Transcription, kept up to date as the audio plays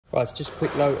Right, so just a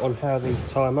quick note on how these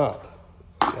time up.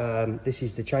 This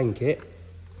is the chain kit.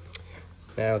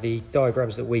 Now the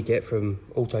diagrams that we get from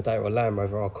Autodata or Land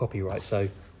Rover are copyright, so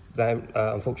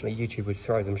unfortunately YouTube would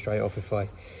throw them straight off if I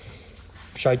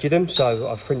showed you them. So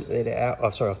I've printed it out,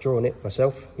 I've drawn it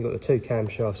myself. You've got the two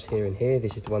camshafts here and here.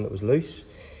 This is the one that was loose.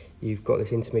 You've got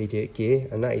this intermediate gear,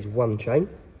 and that is one chain,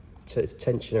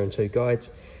 tensioner and two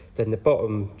guides. Then the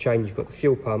bottom chain, you've got the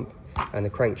fuel pump and the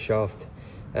crankshaft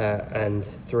and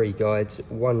three guides,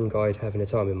 one guide having a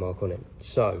timing mark on it.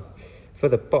 So for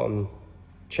the bottom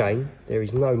chain, there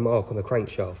is no mark on the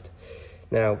crankshaft.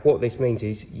 Now what this means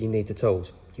is you need the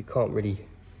tools. You can't really,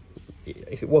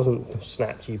 if it wasn't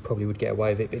snapped, you probably would get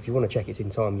away with it, but if you want to check it's in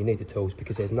time, you need the tools,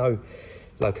 because there's no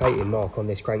locating mark on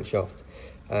this crankshaft.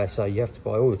 So you have to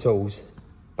buy all the tools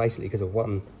basically because of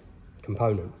one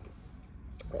component,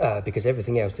 because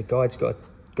everything else, the guide's got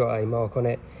a mark on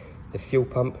it, the fuel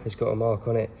pump has got a mark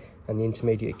on it, and the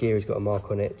intermediate gear has got a mark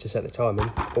on it to set the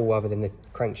timing, all other than the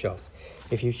crankshaft.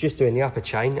 If you was just doing the upper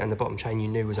chain and the bottom chain you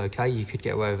knew was okay, you could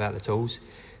get away without the tools,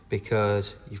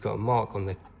 because you've got a mark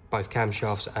on both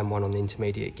camshafts and one on the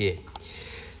intermediate gear.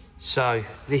 So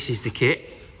this is the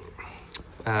kit,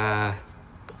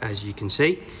 as you can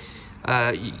see.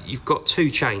 You've got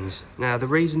two chains. Now the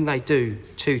reason they do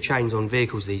two chains on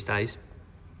vehicles these days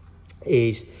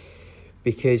is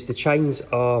because the chains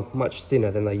are much thinner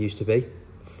than they used to be,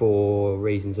 for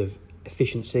reasons of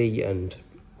efficiency and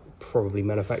probably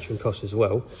manufacturing costs as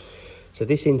well. So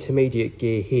this intermediate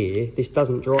gear here, this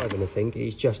doesn't drive anything,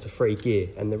 it's just a free gear,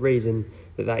 and the reason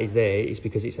that is there is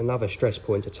because it's another stress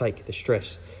point to take the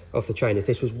stress off the chain. If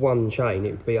this was one chain,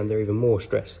 it would be under even more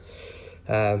stress.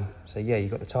 So yeah, you've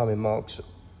got the timing marks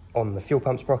on the fuel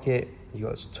pump sprocket, you've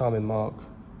got a timing mark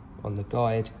on the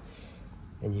guide,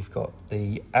 and you've got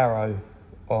the arrow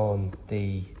on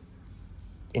the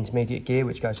intermediate gear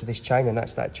which goes to this chain, and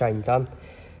that's that chain done.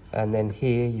 And then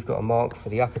here you've got a mark for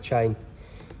the upper chain,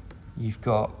 you've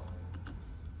got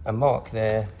a mark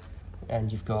there,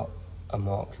 and you've got a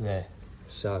mark there.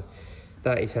 So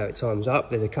that is how it times up.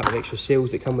 There's a couple of extra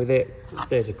seals that come with it.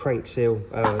 There's a crank seal,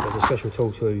 there's a special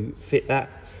tool to fit that,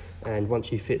 and once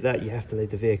you fit that you have to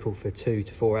leave the vehicle for 2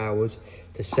 to 4 hours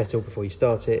to settle before you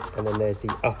start it. And then there's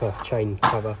the upper chain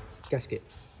cover gasket.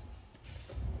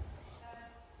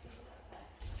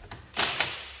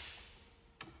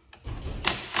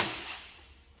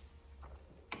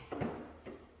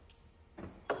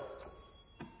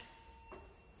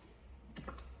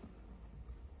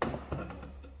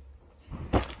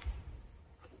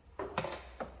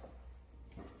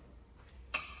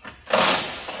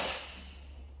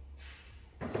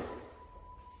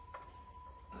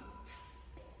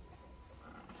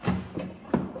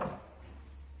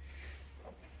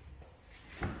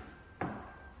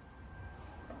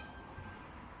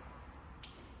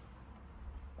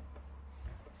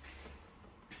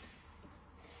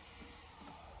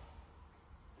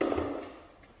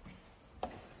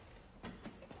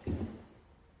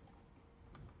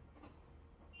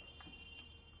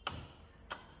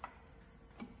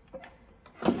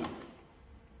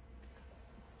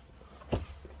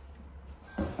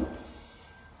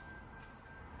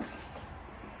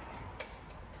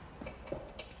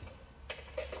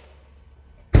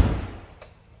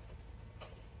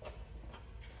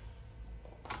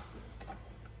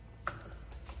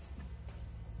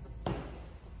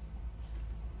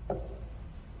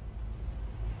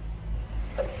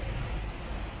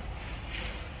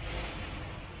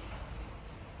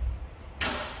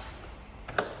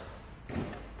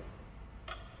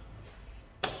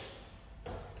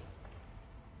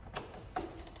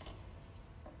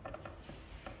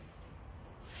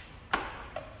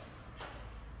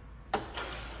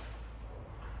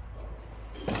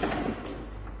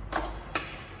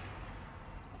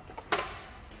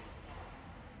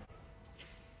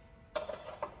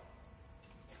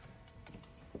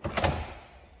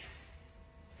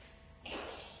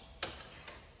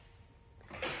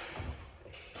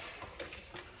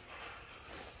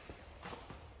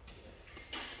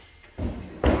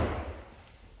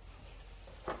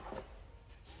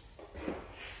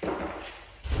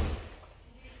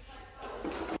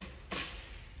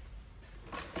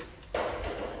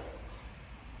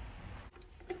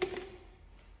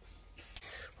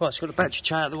 Right, so got the battery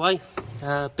tray out of the way.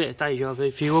 Bit of deja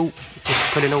vu for you all.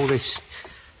 Just putting all this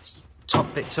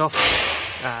top bits off.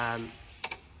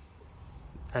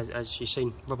 As you've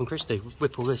seen Rob and Chris do,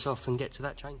 whip all this off and get to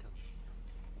that chain cover.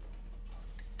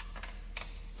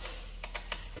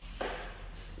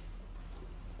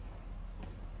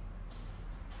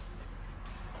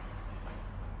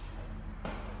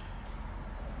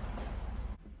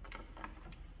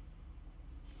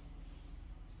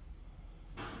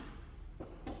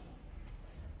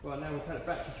 Right, now we'll take the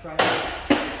battery tray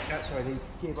out, sorry, the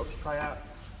gearbox tray out,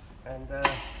 and the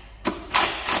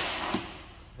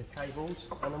cables,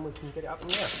 and then we can get it up in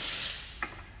the air.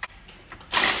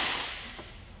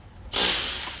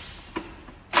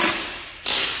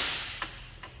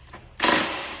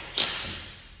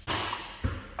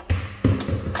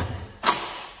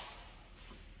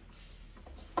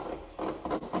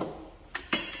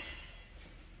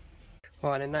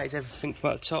 Right, and that is everything from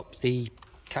at the top. The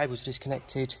cables are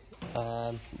disconnected,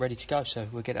 ready to go, so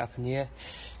we'll get it up in the air.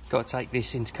 Got to take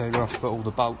this intercooler off, but all the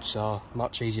bolts are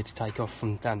much easier to take off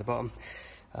from down the bottom.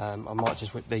 I might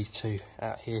just whip these two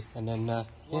out here, and then yeah,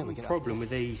 we get. The problem with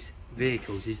these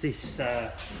vehicles is this: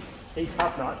 these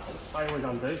hub nuts, they always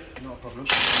undo, not a problem.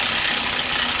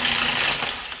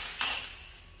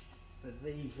 But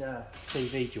these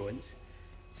CV joints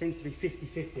seem to be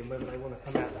 50-50 in whether they want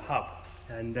to come out of the hub,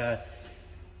 and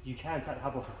you can take the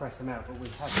hub off and press them out, but we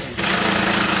have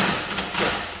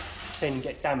seen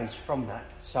get damage from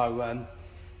that. So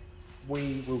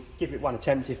we will give it one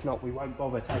attempt. If not, we won't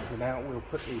bother taking them out. We'll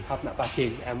put the hub nut back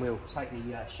in, and we'll take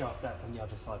the shaft out from the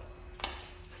other side.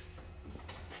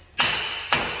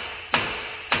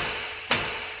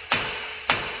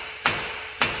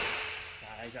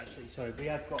 That is absolutely sorry. We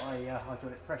have got a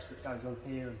hydraulic press that goes on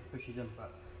here and pushes them,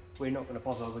 but we're not going to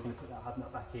bother. We're going to put that hub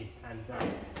nut back in, and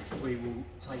we will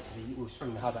we'll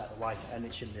swing the hub out of the way, and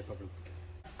it shouldn't be a problem.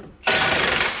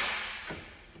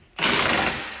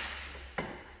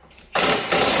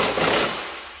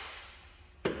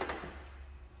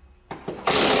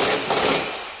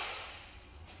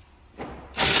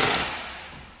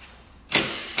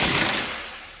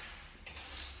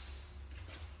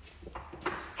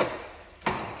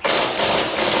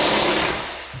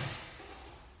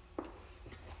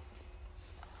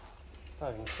 So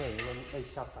you can see, these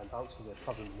subframe bolts will be a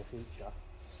problem in the future.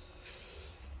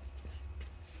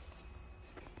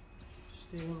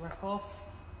 Steering rack off.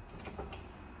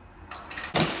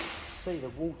 See the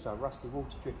water, rusty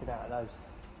water dripping out of those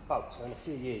bolts. So in a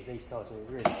few years, these cars will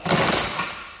be really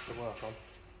to work on.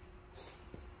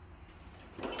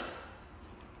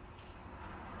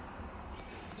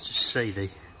 Let's just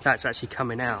see that's actually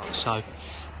coming out. So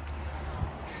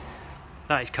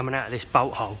that is coming out of this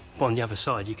bolt hole, but on the other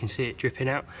side you can see it dripping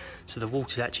out. So the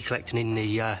water's actually collecting in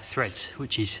the threads,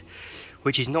 which is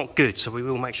not good. So we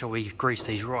will make sure we grease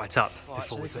these right up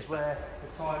before we put. Where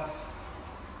the time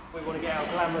we want to get our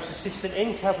glamorous assistant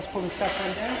in to help us pull the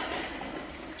subframe down.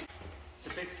 It's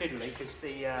a bit fiddly because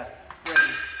the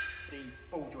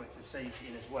ball joints are seized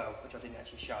in as well, which I didn't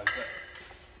actually show, but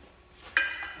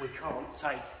we can't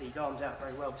take these arms out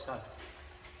very well. So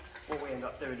what we end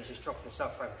up doing is just dropping the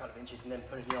subframe a couple of inches and then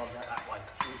putting the arms out that way.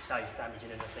 It saves damaging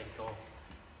anything or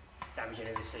damaging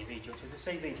any of the CV joints, because the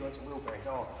CV joints and wheel bearings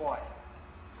are quite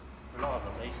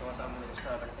reliable on these, so I don't want to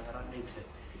disturb anything I don't need to.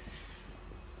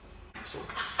 So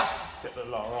get the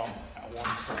lower arm at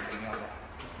one side and the other.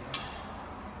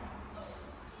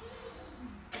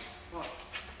 Right.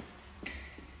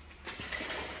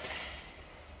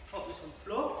 Pop this on the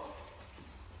floor.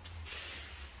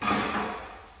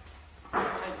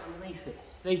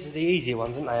 These are the easier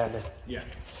ones, aren't they, Andy? Yeah.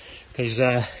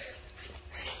 Because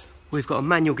we've got a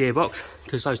manual gearbox,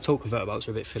 because those torque converter bolts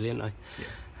are a bit fiddly, aren't they? Yeah.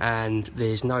 And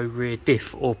there's no rear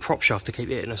diff or prop shaft to keep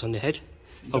hitting us on the head.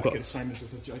 Exactly the same as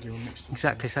the Jaguar next to.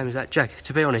 Exactly the same as that Jag.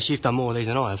 To be honest, you've done more of these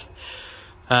than I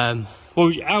have.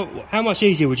 Well, how much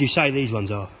easier would you say these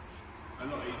ones are? A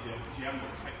lot easier, because you haven't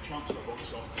got to take the transfer box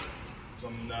off. It's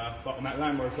on, like on that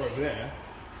Lambo over there,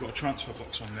 you've got a transfer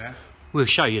box on there. We'll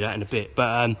show you that in a bit,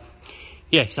 but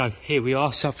yeah, so here we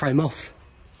are, subframe off.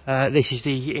 This is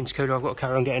the intercooler I've got to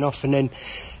carry on getting off, and then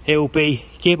it will be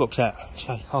gearbox out.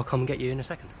 So I'll come and get you in a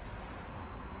second.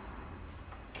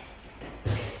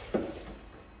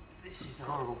 This is the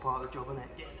horrible part of the job, isn't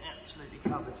it? Getting absolutely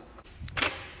covered.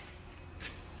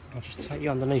 I'll just take you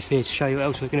underneath here to show you what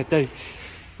else we're going to do.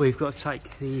 We've got to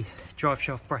take the drive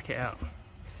shaft bracket out.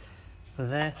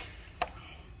 There,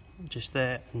 just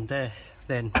there and there.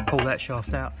 Then pull that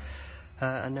shaft out,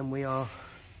 and then we are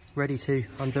ready to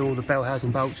undo all the bell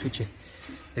housing bolts, which are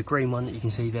the green one that you can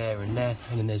see there, and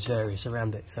then there's various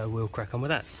around it, so we'll crack on with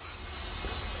that.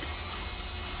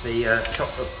 The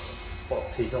chocolate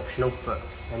box is optional, but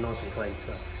they're nice and clean,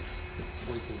 so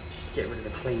we can get rid of the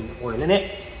clean oil in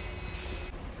it.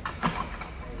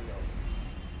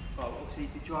 Well, obviously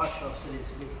the drive shaft still needs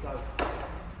to go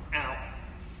out.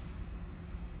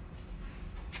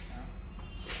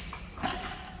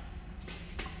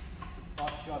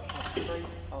 Drive shaft free,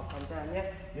 I'll come down,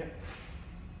 yeah? Yep.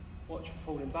 Watch for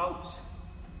falling bolts.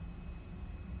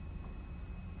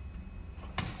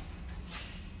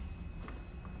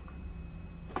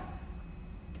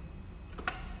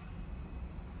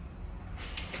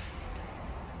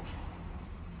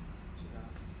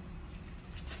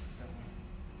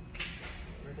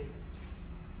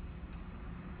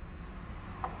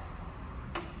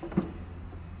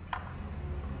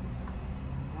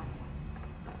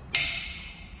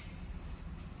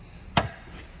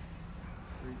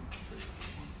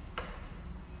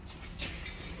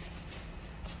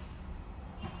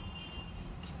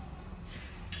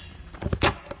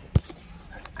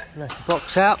 And that's the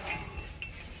box out.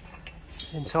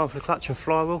 Then time for the clutch and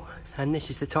flywheel, and this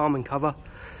is the timing cover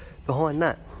behind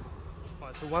that.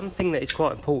 Right, so one thing that is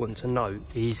quite important to note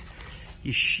is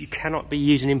you cannot be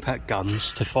using impact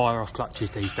guns to fire off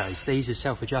clutches these days. These are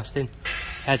self-adjusting,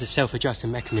 has a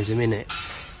self-adjusting mechanism in it.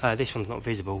 This one's not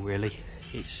visible really,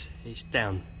 it's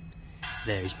down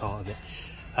there is part of it.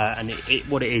 And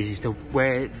what it is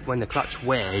when the clutch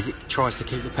wears, it tries to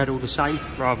keep the pedal the same,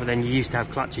 rather than you used to have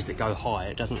clutches that go high.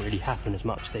 It doesn't really happen as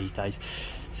much these days.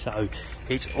 So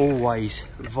it's always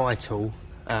vital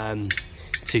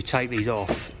to take these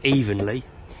off evenly,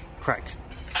 crack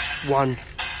one,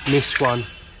 miss one,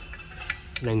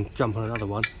 and then jump on another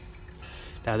one.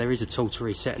 Now there is a tool to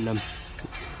resetting them.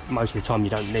 Most of the time you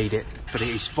don't need it, but it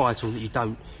is vital that you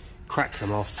don't crack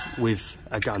them off with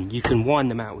a gun. You can wind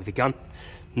them out with a gun,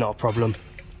 not a problem,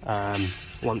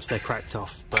 once they're cracked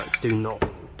off, but do not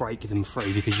break them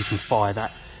free, because you can fire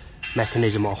that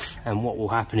mechanism off, and what will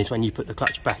happen is when you put the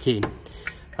clutch back in,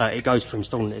 it goes for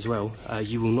installing it as well,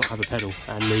 you will not have a pedal,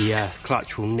 and the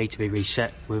clutch will need to be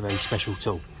reset with a special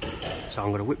tool. So I'm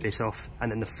going to whip this off,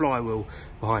 and then the flywheel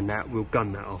behind that, we'll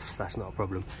gun that off, that's not a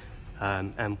problem.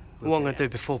 And what I'm going to do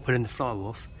before putting the flywheel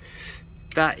off,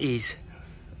 that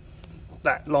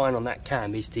line on that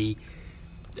cam is the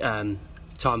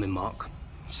timing mark,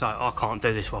 so I can't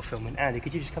do this while filming. Andy,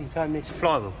 could you just come and turn this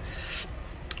flywheel?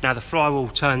 Now the flywheel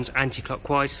turns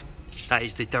anti-clockwise, that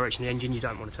is the direction of the engine, you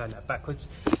don't want to turn that backwards.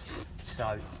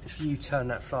 So if you turn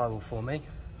that flywheel for me,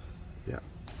 yeah,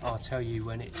 I'll tell you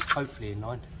when it's hopefully in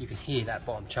line. You can hear that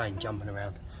bottom chain jumping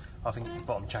around. I think it's the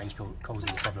bottom chain causing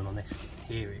the problem on this.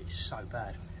 Here it's so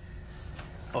bad.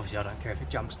 Obviously I don't care if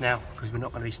it jumps now, because we're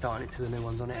not going to be starting it till the new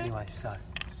one's on it anyway, so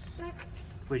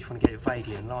we just want to get it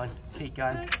vaguely in line. Keep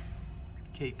going,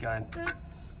 keep going,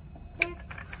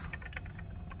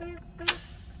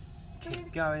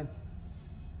 keep going.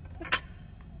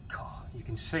 God, you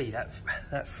can see that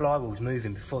flywheel's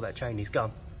moving before that chain is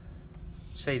gone.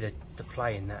 See the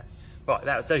play in that. Right,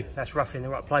 that'll do. That's roughly in the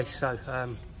right place. So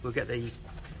we'll get the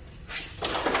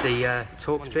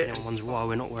torque bit. The ones why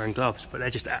we're not wearing gloves, but they're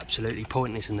just absolutely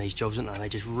pointless in these jobs, aren't they? They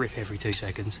just rip every 2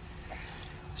 seconds.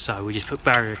 So we just put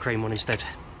barrier cream on instead.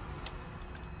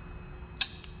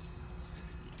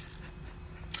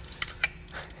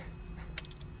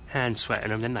 Hands sweating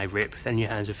them, then they rip, then your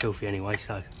hands are filthy anyway,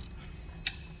 so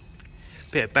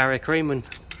bit of barrier cream and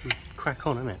crack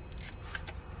on, isn't it?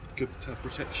 Good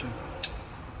protection.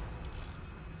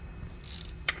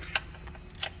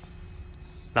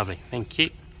 Lovely, thank you.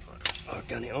 I'll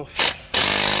gun it off.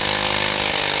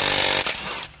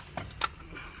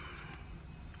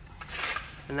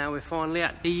 And now we're finally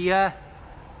at the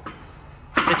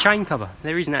chain cover.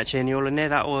 There isn't actually any oil in there.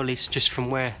 That oil is just from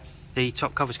where the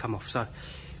top covers come off. So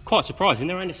quite surprising,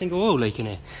 there ain't a single oil leak in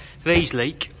here. These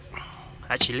leak.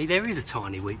 Actually, there is a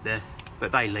tiny leak there,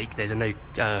 but they leak. There's a new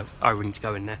O-ring to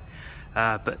go in there.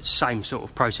 But same sort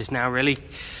of process now, really.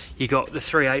 You got the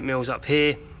 3/8mm up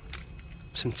here,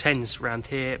 some 10s around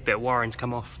here, a bit of wiring to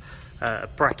come off, a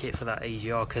bracket for that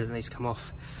easy arc that needs to come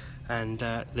off, and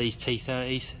these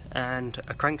T30s and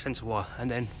a crank sensor wire, and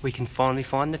then we can finally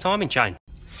find the timing chain.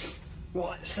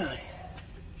 Right, so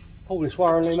pull this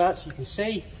wiring loom out so you can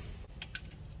see.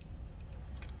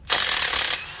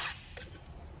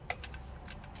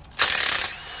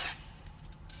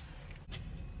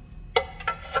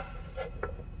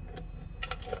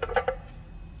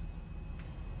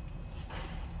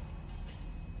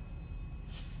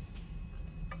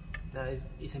 Now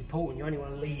it's important, you only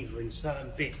want to lever in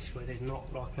certain bits where there's not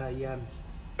like a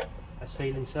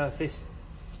sealing surface,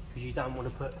 because you don't want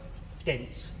to put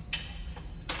dents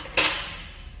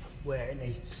where it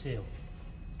needs to seal.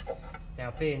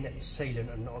 Now being that it's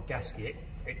sealant and not a gasket,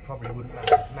 it probably wouldn't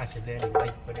matter massively anyway,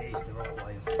 but it is the right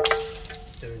way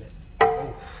of doing it.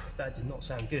 Oh, that did not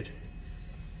sound good.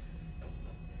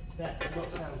 That did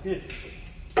not sound good.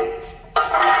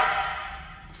 I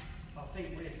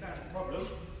think we have found the problem.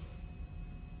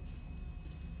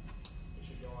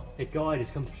 The guide is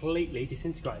completely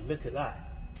disintegrated, look at that.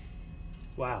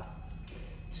 Wow.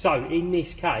 So in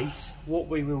this case, what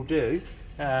we will do,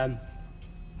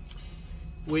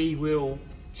 we will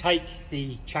take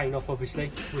the chain off,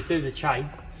 obviously, we'll do the chain,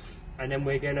 and then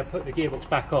we're going to put the gearbox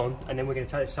back on, and then we're going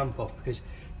to take the sump off, because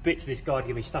bits of this guide are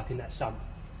going to be stuck in that sump.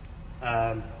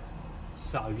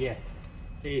 So yeah,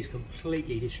 it has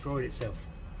completely destroyed itself.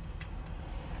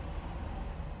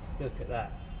 Look at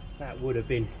that. That would have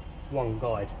been one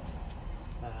guide.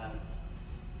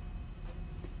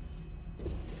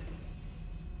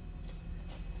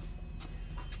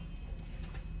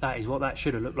 That is what that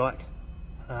should have looked like,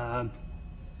 but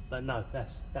no, that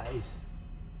is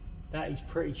that is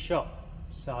pretty shot.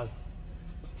 So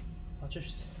I'll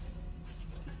just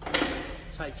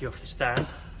take you off the stand.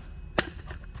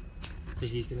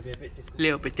 This is going to be a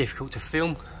little bit difficult to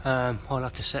film. I'll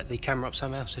have to set the camera up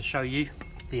somehow to show you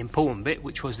the important bit,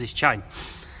 which was this chain.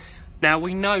 Now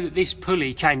we know that this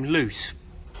pulley came loose,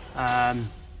 and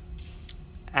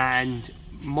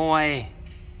my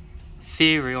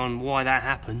theory on why that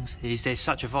happens is there's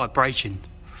such a vibration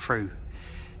through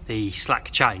the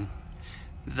slack chain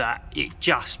that it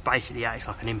just basically acts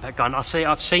like an impact gun.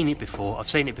 I've seen it before. I've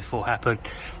seen it before happen.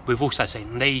 We've also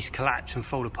seen these collapse and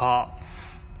fall apart.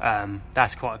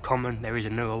 That's quite common. There is a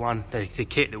newer one. The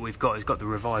kit that we've got has got the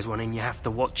revised one in. You have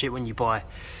to watch it when you buy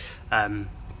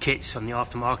kits on the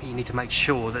aftermarket. You need to make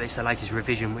sure that it's the latest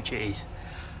revision, which it is.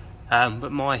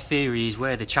 But my theory is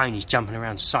where the chain is jumping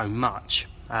around so much.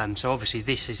 So obviously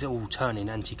this is all turning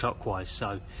anti-clockwise.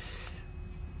 So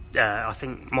I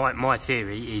think my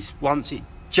theory is once it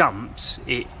jumps,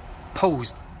 it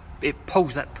pulls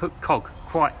that cog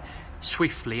quite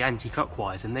swiftly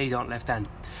anti-clockwise, and these aren't left-hand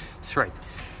thread.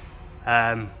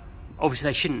 Obviously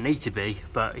they shouldn't need to be,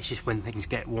 but it's just when things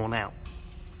get worn out.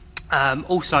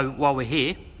 Also, while we're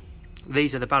here,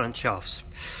 these are the balance shafts.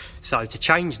 So to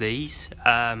change these,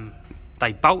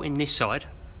 they bolt in this side,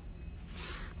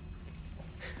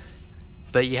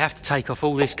 but you have to take off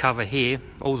all this cover here,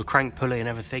 all the crank pulley and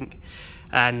everything,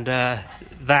 and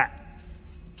that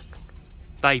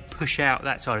they push out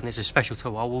that side, and there's a special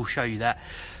tool. I will show you that.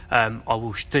 I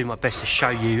will do my best to show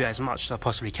you as much as I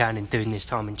possibly can in doing this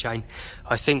timing chain.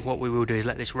 I think what we will do is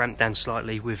let this ramp down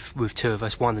slightly with two of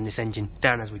us winding this engine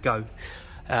down as we go,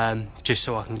 just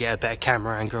so I can get a better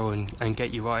camera angle and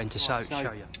get you right into show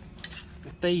you.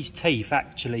 These teeth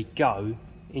actually go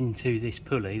into this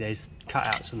pulley. There's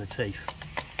cutouts on the teeth.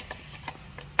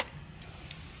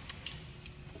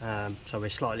 So we're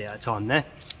slightly out of time there.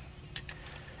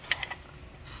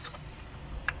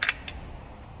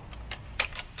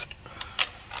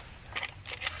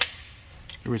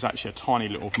 There is actually a tiny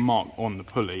little mark on the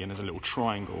pulley, and there's a little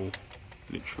triangle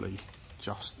literally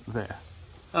just there.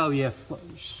 Oh yeah,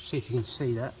 see if you can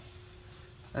see that.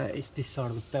 It's this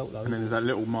side of the belt though. And then there's that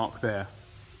little mark there.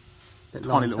 That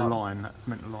tiny little line that's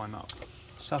meant to line up.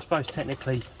 So I suppose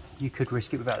technically you could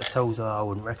risk it without the tools, though I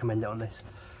wouldn't recommend it on this.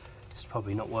 It's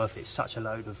probably not worth it. It's such a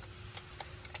load of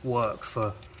work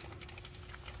for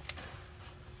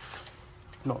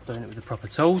not doing it with the proper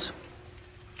tools.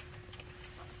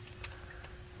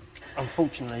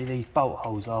 Unfortunately, these bolt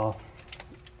holes are,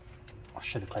 I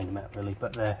should have cleaned them out really,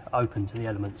 but they're open to the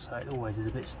elements, so it always is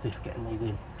a bit stiff getting these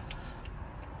in.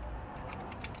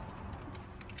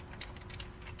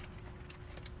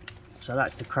 So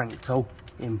that's the crank tool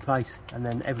in place, and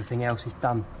then everything else is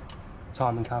done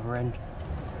time and cover end.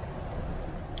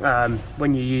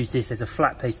 When you use this, there's a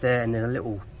flat piece there and then a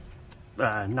little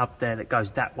nub there that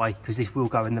goes that way, because this will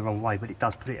go in the wrong way, but it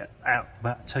does put it out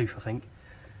about a tooth, I think,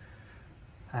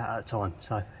 out at a time.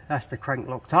 So that's the crank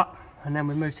locked up, and then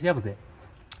we move to the other bit.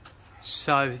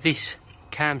 So this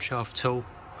camshaft tool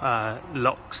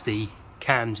locks the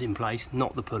cams in place,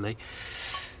 not the pulley,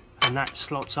 and that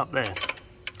slots up there.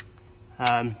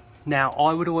 Now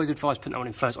I would always advise putting that one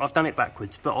in first. I've done it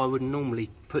backwards, but I would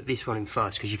normally put this one in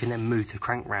first, because you can then move the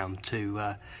crank round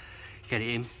to get it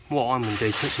in. What I'm going to do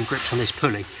is put some grips on this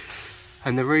pulley,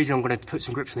 and the reason I'm going to put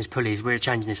some grips on this pulley is we're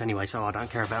changing this anyway, so I don't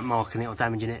care about marking it or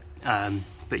damaging it.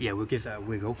 But yeah, we'll give that a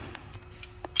wiggle.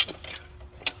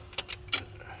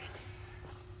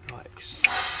 Like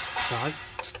so.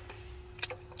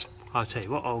 I'll tell you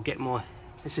what, I'll get my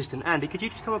assistant Andy, could you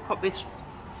just come and pop this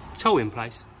tool in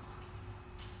place?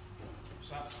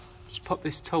 Just pop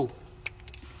this tool.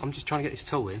 I'm just trying to get this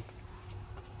tool in.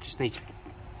 Just needs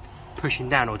pushing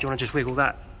down, or do you want to just wiggle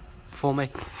that for me?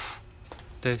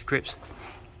 The grips.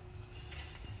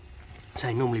 So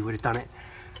I normally would have done it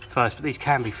first, but these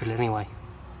can be fiddly anyway.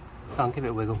 So I'll give it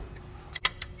a wiggle.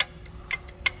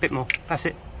 Bit more, that's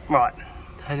it. Right,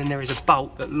 and then there is a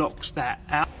bolt that locks that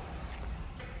out,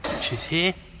 which is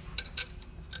here.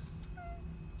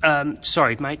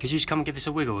 Sorry mate, could you just come and give this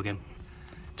a wiggle again?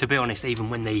 To be honest, even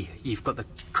when you've got the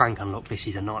crank unlocked, this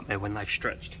is a nightmare when they've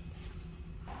stretched.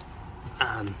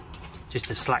 Just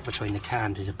the slack between the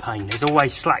cams is a pain. There's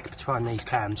always slack between these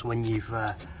cams when you've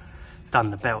done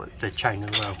the chain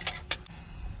as well.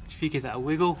 If you give that a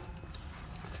wiggle.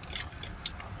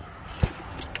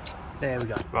 There we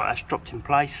go. Right, that's dropped in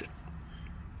place.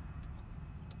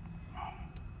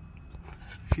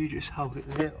 If you just hold it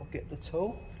there, I'll get the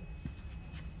tool.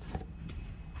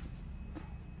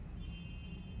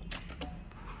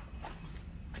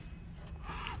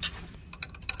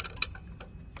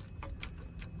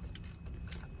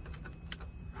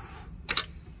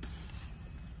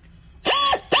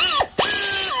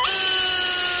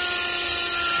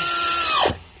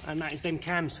 and that is them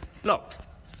cams locked.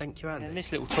 Thank you, Andy. And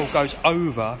this little tool goes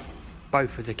over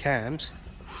both of the cams.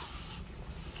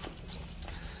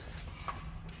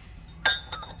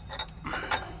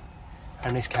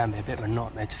 And this can be a bit of a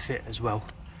nightmare to fit as well.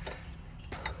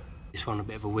 This one a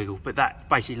bit of a wiggle, but that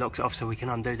basically locks it off so we can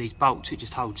undo these bolts. It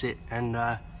just holds it, and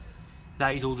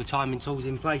that is all the timing tools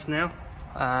in place now.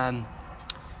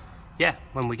 Yeah,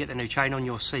 when we get the new chain on,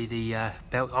 you'll see the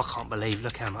belt. I can't believe,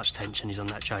 look how much tension is on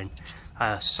that chain.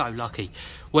 So lucky.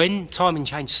 When timing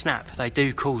chains snap, they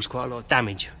do cause quite a lot of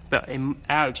damage, but in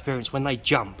our experience, when they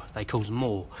jump, they cause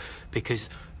more, because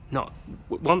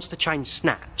once the chain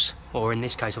snaps, or in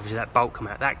this case obviously that bolt come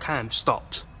out, that cam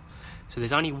stops. So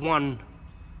there's only one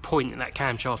point that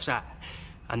camshaft's at,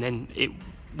 and then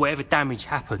whatever damage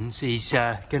happens is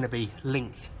going to be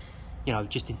linked, you know,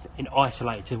 just in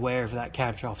isolated to wherever that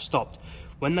camshaft stopped.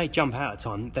 When they jump out of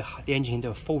time, the engine can do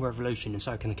a full revolution, and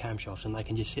so can the camshafts, and they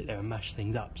can just sit there and mash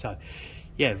things up. So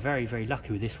yeah, very, very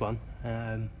lucky with this one.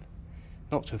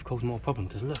 Not to have caused more problems,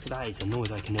 because look at that, is the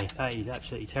noise I can hear. That is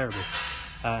absolutely terrible.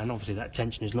 And obviously that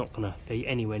tension is not going to be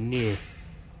anywhere near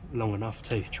long enough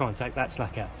to try and take that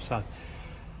slack out. So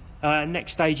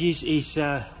next stage is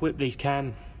whip these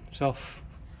cams off,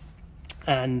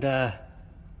 and yeah,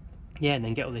 and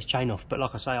then get all this chain off. But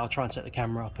like I say, I'll try and set the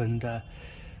camera up, and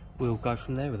we'll go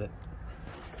from there with it.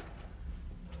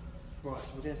 Right,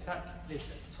 so we're going to attack this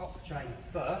top chain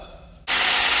first.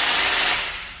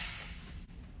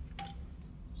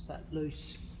 Is that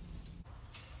loose?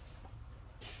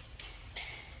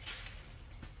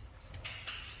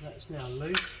 That's now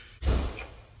loose.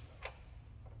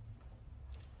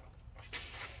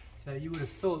 So you would have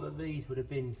thought that these would have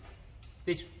been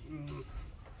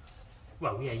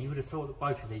well, yeah, you would have thought that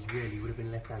both of these really would have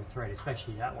been left-hand thread,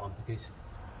 especially that one, because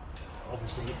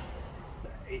obviously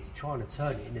it's trying to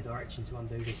turn it in the direction to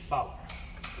undo this bolt.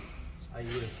 So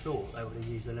you would have thought they would have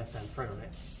used a left-hand thread on it,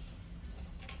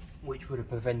 which would have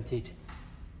prevented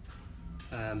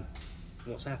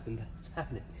what's happening.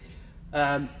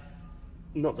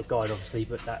 Not the guide obviously,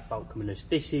 but that bolt coming loose.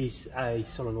 This is a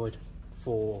solenoid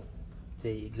for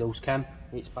the exhaust cam.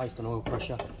 It's based on oil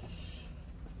pressure,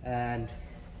 and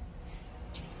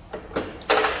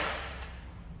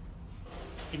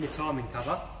in the timing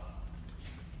cover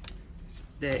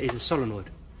there is a solenoid,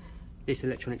 this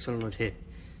electronic solenoid here,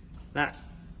 that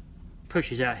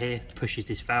pushes out here, pushes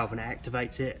this valve, and it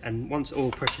activates it, and once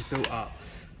oil pressure is built up,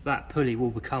 that pulley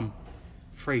will become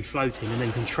free floating and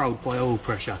then controlled by oil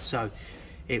pressure, so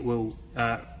it will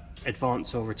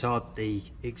advance or retard the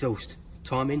exhaust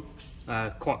timing.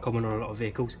 Quite common on a lot of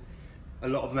vehicles. A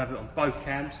lot of them have it on both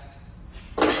cams.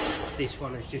 This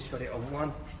one has just got it on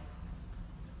one.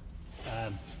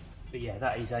 But yeah,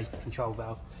 that is a control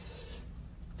valve.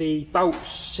 The bolts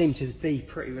seem to be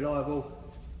pretty reliable.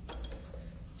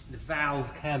 The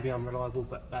valve can be unreliable,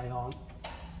 but they aren't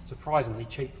surprisingly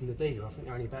cheap from the dealer. I think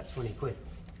they're only about 20 quid.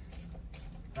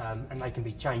 And they can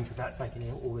be changed without taking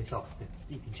all this off.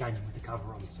 You can change them with the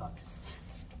cover on. So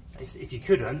if you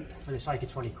couldn't, for the sake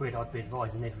of 20 quid, I'd be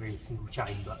advising every single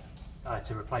chain, but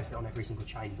to replace it on every single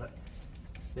chain. But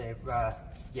they're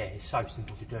yeah, it's so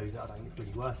simple to do that I don't think it's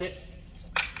really worth it.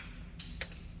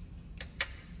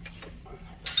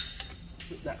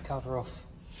 Put that cover off.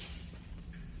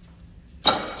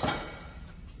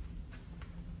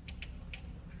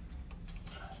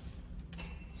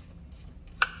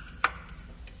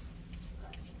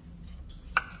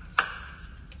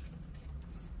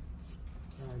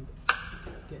 And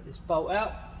get this bolt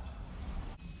out.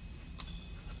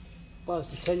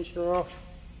 Buzz the tensioner off.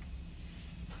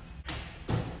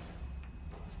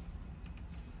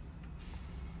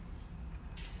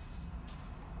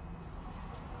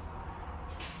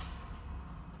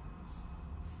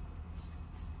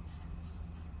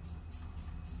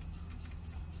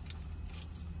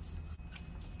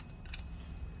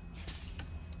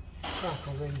 Crack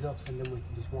all these off, and then we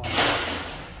can just wind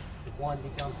the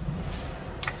winding gun.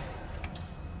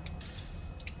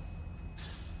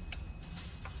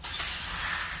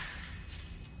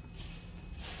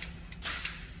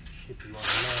 Should be one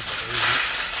there, but there isn't.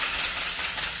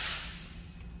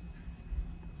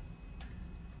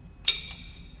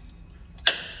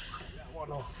 Take that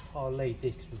one off. I'll leave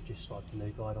this because we've just swiped a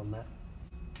new guide on that.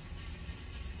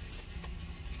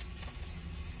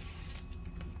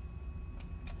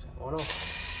 One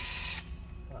off,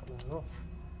 that one off.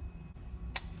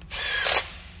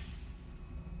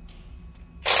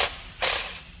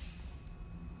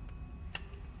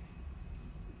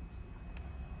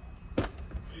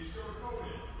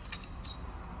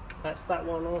 That's that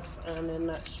one off, and then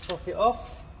that sprocket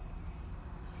off.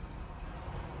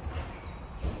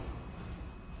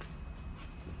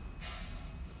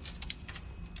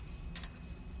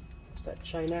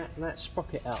 chain out and that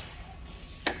sprocket out.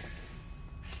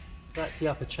 That's the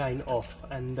upper chain off,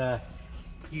 and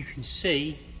you can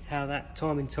see how that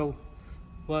timing tool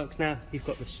works now. You've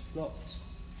got the slots.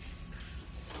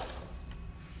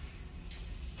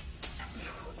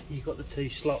 You've got the two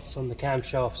slots on the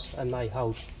camshafts and they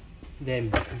hold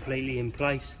them completely in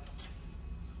place.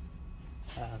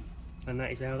 And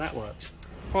that is how that works.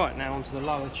 Right, now onto the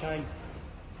lower chain.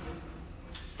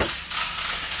 This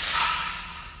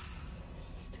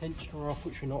tensioner off,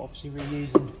 which we're not obviously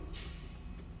reusing.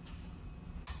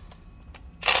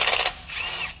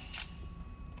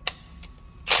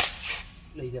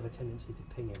 These have a tendency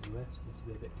to ping everywhere, so you have to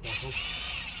be a bit careful.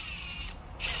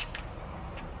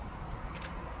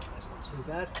 That's not too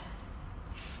bad.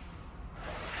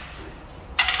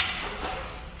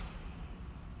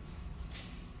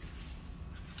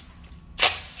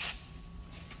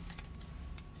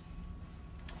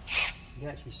 You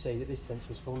can actually see that this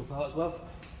tensioner is falling apart as well.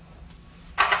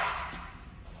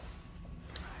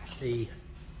 The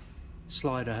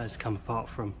slider has come apart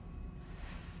from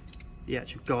the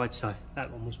actual guide, so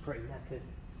that one was pretty knackered.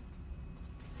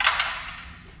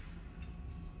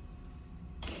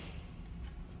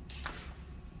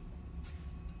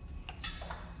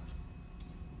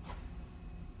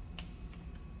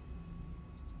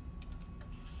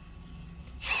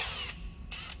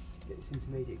 Get this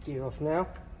intermediate gear off now.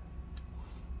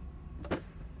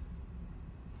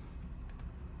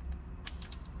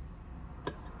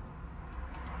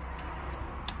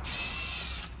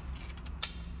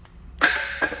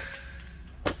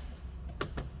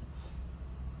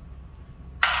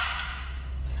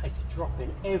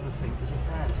 Dropping everything because your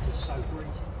hands are just so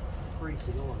greasy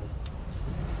and oily.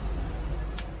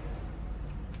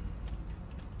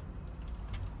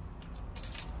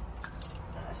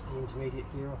 That's the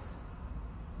intermediate gear off.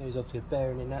 There's obviously a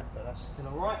bearing in that, but that's still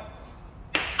alright.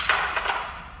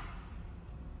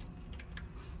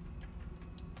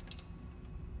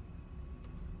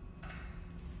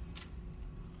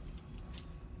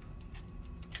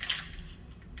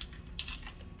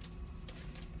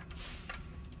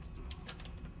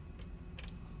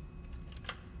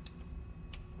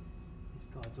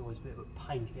 It's always a bit of a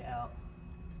pain to get out.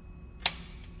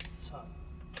 So,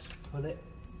 pull it.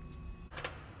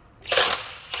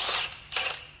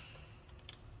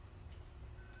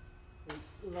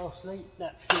 And lastly,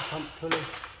 that fuel pump pulley,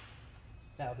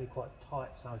 that'll be quite tight,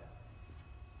 so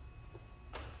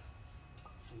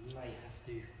you may have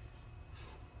to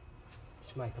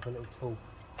just make up a little tool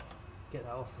to get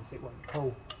that off if it won't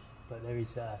pull. But there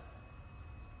is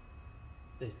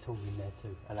there's tools in there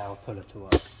to allow a puller to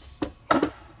work.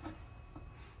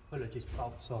 Puller just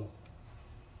bolts on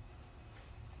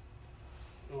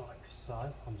like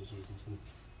so. I'm just using some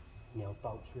nail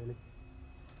bolts really.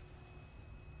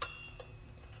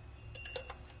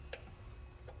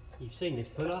 You've seen this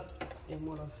puller in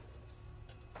one of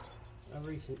a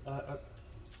recent,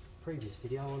 previous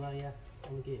video on the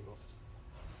gearbox.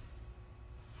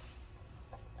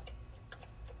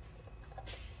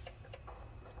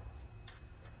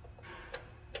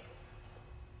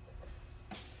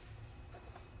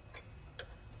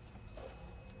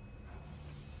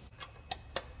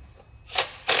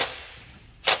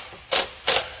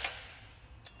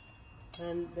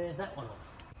 And there's that one off.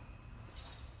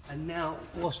 And now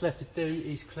what's left to do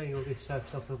is clean all this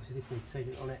surface off. Obviously this needs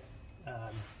sealant on it, so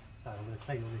I'm going to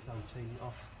clean all this old sealant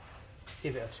off,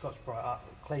 give it a Scotch-Brite up,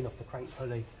 clean off the crank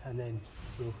pulley, and then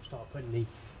we'll start putting the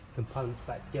components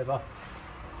back together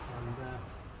and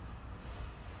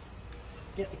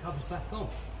get the covers back on.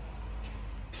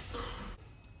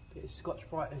 This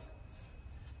Scotch-Brite is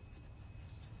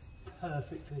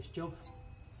perfect for this job.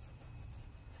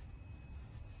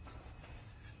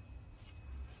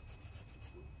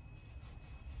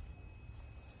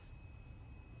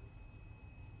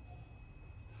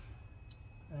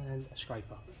 And a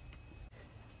scraper.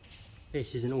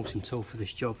 This is an awesome tool for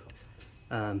this job,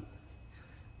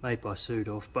 made by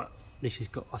Sudorf, but this has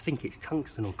got, I think it's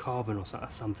tungsten or carbon or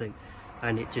something,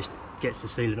 and it just gets the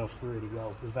sealant off really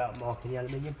well without marking the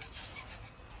aluminium.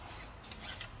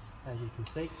 As you can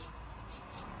see,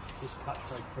 this cuts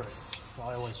straight through it. So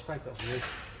I always scrape it off with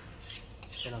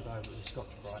this, then I go over with the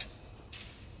Scotch-Brite.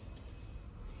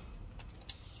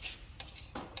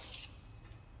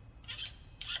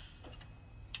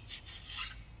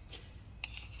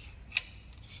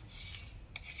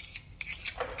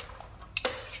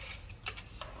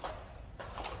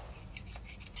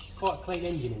 Quite a clean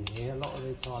engine in here. A lot of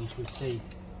the times we see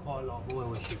quite a lot of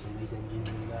oil issues in these engines,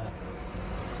 and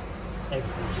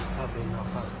everything's just covered in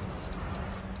like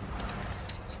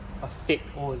a thick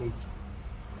oily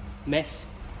mess.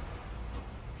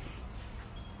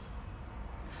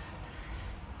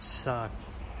 So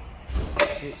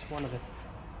it's one of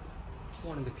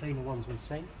the cleaner ones we've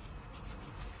seen.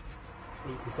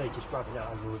 You can see just rubbing it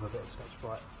over with a bit of Scotch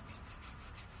Brite.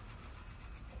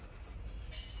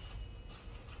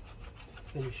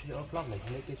 Finishes it off lovely,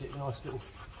 and it gives it a nice little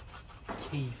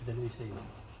key for the new season.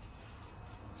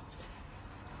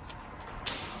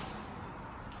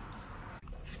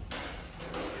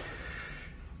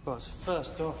 Right, so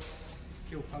first off,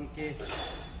 fuel pump gear,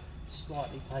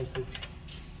 slightly tapered,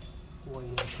 why you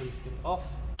need to get it off.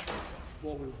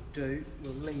 What we'll do,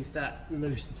 we'll leave that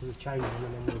loose until the change on,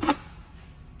 and then we'll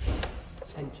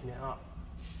tension it up.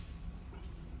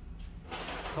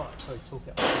 Sorry, torque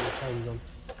it up until the change on.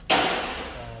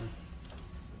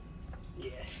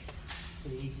 Yeah,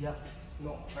 pretty easier,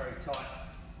 not very tight.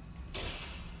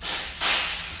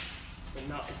 The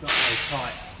nut is not very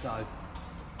tight, so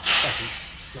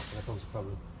it's not going to cause a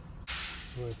problem.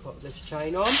 We've got this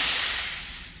chain on,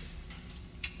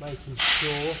 making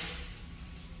sure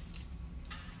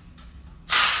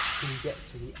you get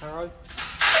to the arrow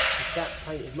with that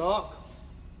painted mark.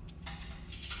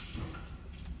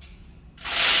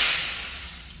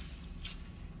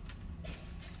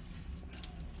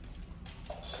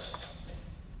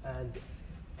 And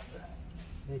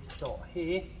this dot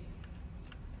here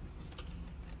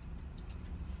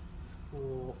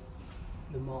for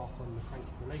the mark on the crank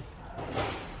relief.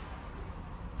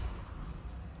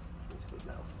 Let's put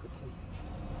that off quickly.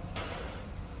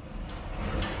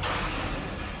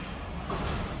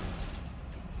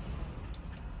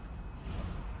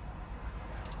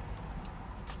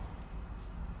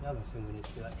 The other thing we need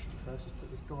to do actually first is put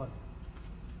this guide on.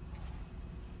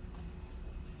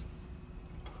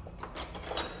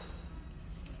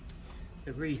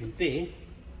 The reason being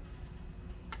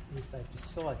is they've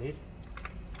decided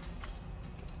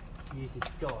to use this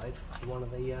guide for one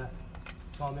of the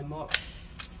timing marks,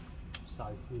 so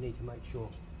we need to make sure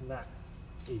that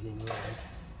is in line.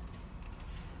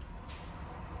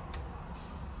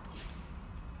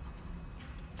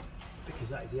 Because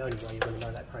that is the only way you're going to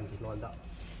know that crank is lined up.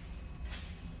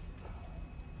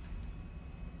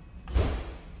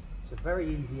 It's a very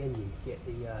easy engine to get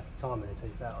the timing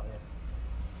tooth out of here.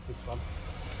 This one.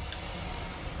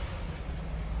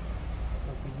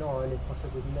 I'd be lying if I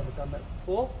said we've never done that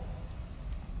before.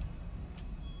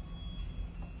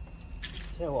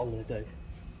 Tell you what I'm going to do.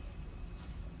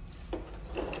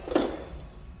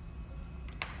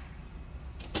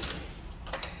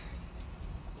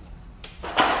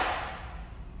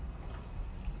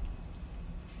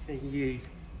 You can use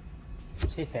a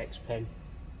Tipp-Ex pen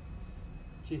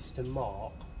just to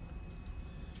mark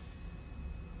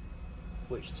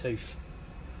which tooth.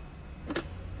 Of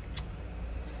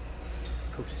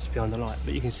course it's behind the light,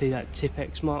 but you can see that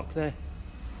Tipp-Ex mark there.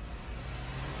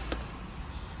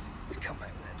 Let's come back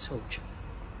with that torch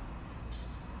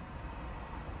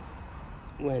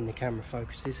when the camera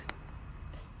focuses,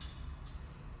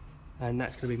 and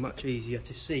that's going to be much easier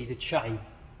to see the chain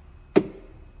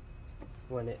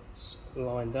when it's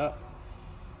lined up.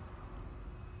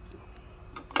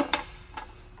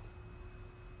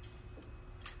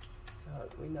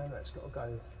 We know that's got to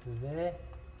go there.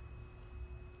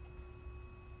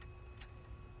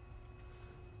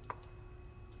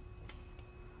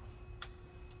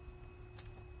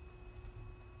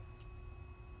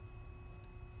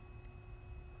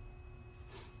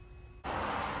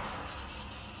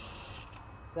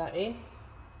 That in.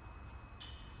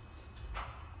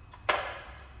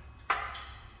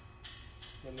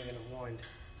 Then we're going to wind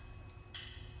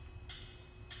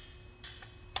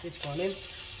this one in.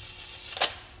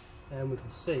 And we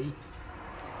can see,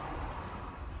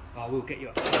 I will get you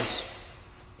up close.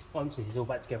 Once this is all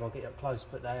back together, I'll get you up close,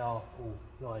 but they are all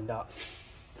lined up.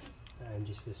 And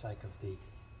just for the sake of the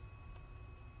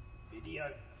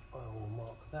video, I will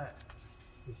mark that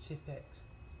with Tipp-Ex.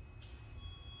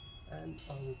 And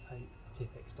I will paint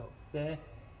Tipp-Ex dot there.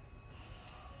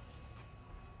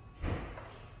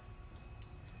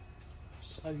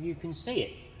 So you can see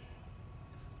it.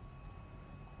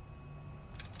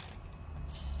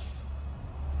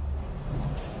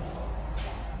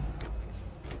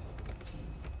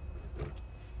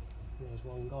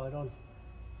 One guide on,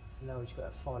 and now we've got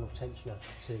a final tensioner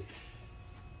to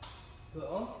put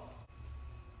on.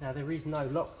 Now there is no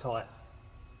Loctite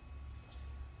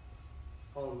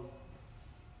on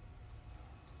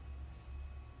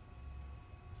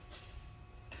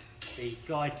the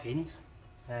guide pins,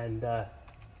 and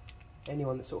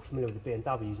anyone that's sort of familiar with the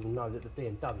BMWs will know that the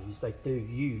BMWs, they do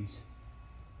use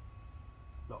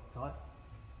Loctite,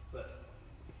 but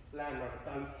Land Rover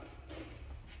don't.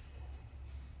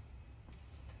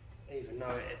 Even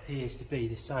though it appears to be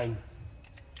the same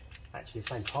actually the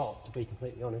same part, to be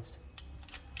completely honest.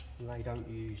 And they don't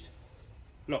use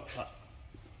lock cut.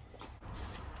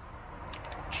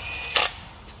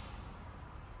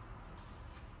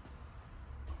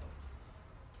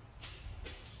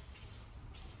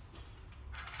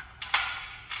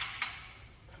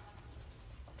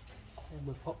 And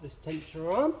we'll pop this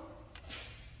tensioner on.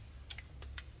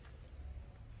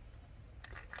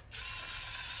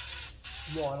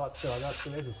 What I like to do, I like to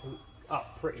do everything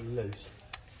up pretty loose.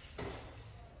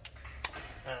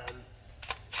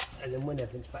 And then when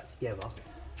everything's back together,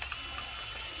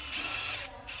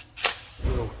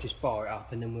 we'll just bar it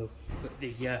up, and then we'll put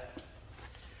the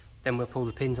then we'll pull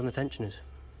the pins on the tensioners.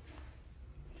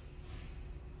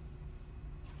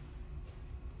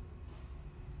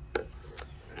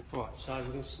 Right, so we're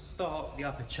going to start the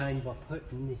upper chain by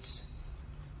putting this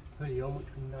pulley on, which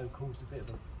we know caused a bit of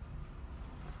a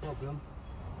problem.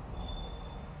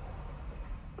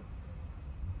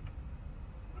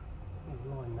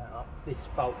 We'll line that up. This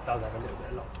bolt does have a little bit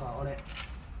of lock cut on it.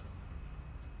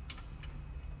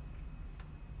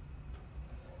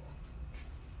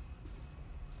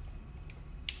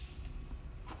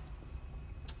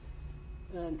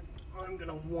 And I'm going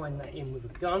to wind that in with a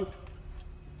gun.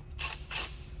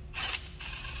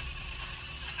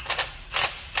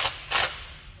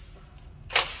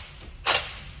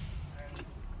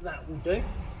 And that will do.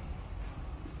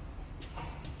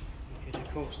 Because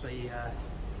of course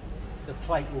the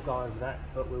plate will go over that,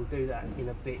 but we'll do that in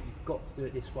a bit. You've got to do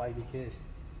it this way because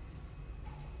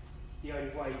the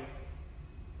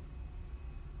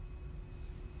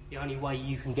only way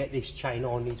you can get this chain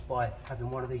on is by having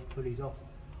one of these pulleys off,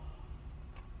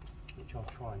 which I'll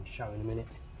try and show in a minute.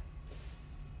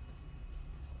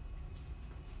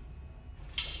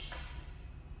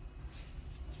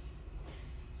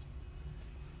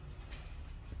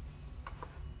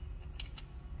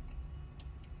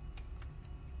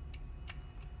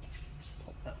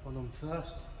 Pop that one on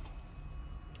first.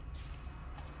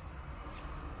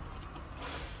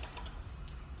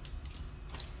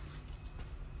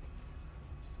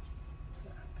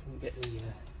 Get the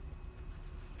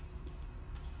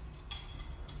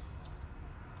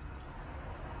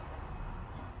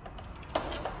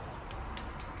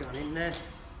gun in there.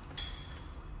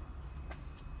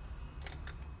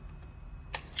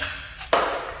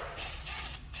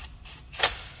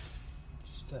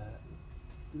 Just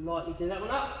lightly do that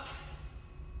one up.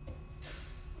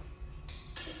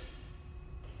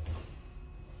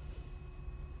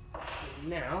 And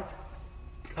now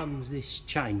comes this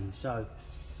chain. So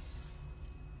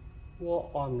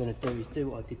what I'm going to do is do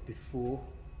what I did before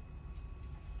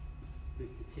with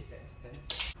the Tipex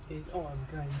pen. Is I'm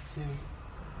going to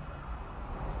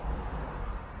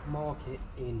mark it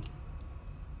in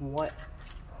white,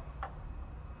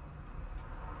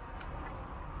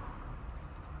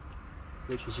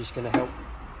 which is just going to help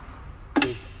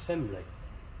with assembly.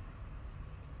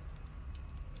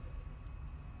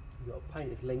 You've got a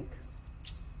painted link.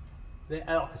 Like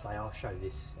I say, I'll show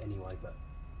this anyway, but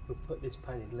we'll put this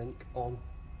painted link on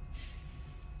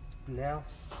now.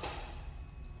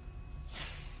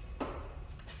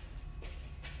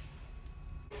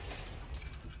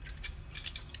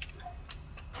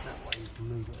 That way you can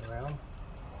move it around.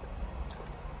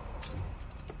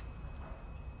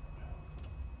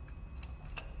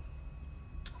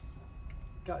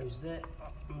 Goes there,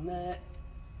 up from there.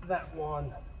 That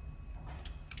one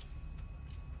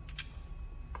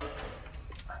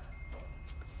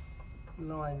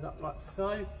lines up like so,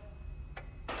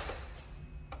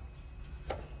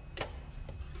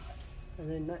 and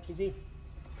then that is it.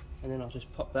 And then I'll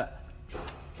just pop that,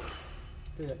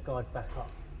 do that guide back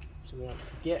up so we don't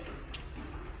forget.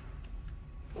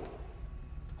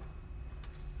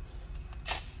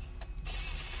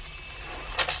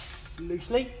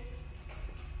 Loosely.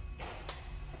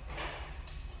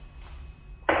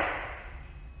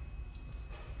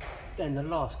 Then the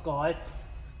last guide.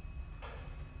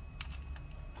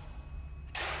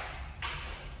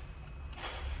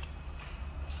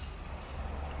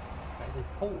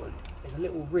 Important. There's a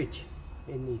little ridge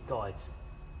in these guides,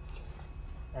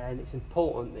 and it's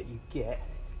important that you get,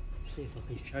 see if I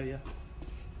can show you,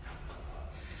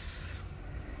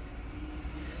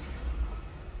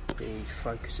 the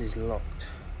focus is locked.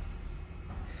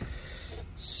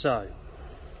 So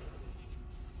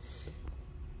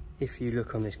if you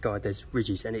look on this guide, there's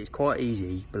ridges, and it's quite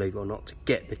easy, believe it or not, to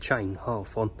get the chain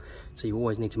half on, so you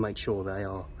always need to make sure they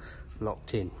are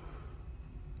locked in.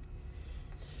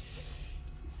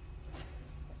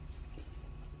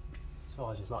 So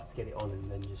I just like to get it on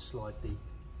and then just slide the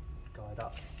guide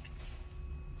up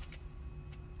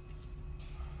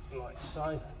like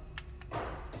so.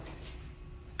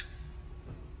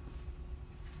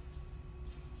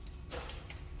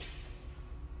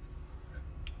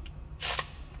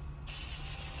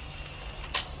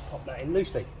 that in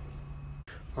loosely.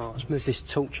 Right, let's move this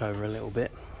torch over a little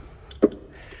bit.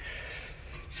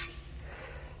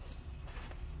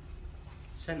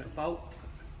 Centre bolt.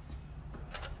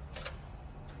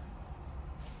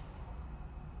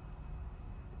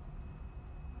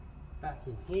 Back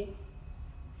in here.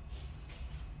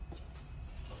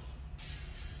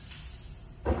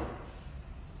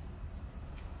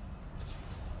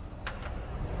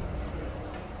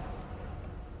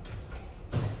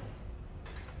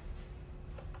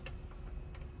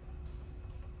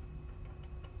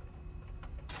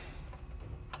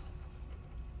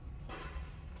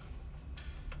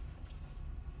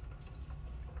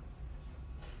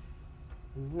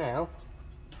 Now,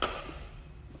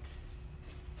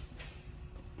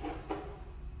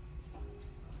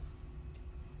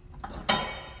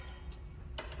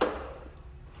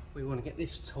 we want to get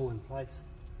this tool in place.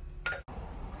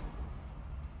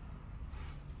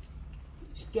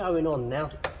 It's going on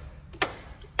now.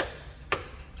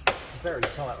 It's very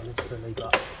tight on this pulley,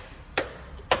 but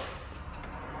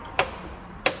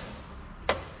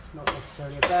it's not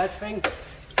necessarily a bad thing.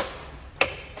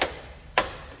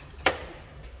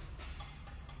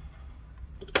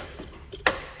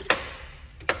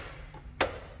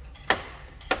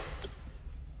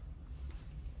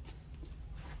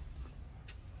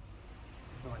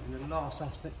 And the last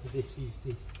aspect of this is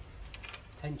this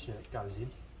tensioner that goes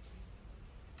in.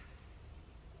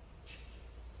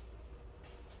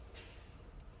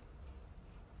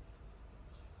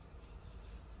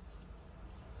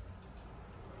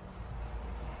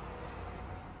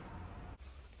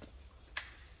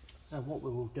 And what we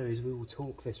will do is we will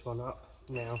torque this one up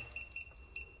now.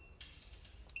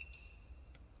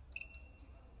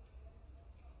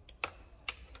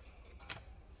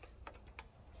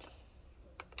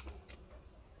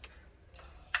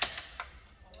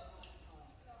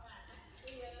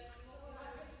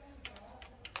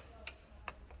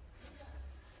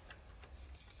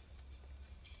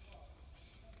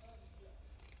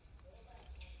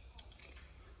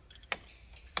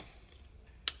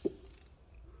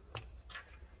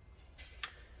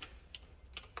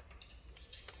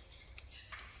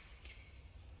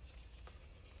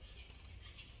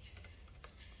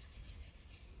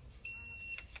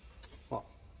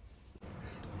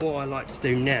 What I like to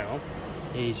do now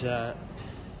is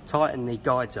tighten the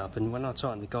guides up, and when I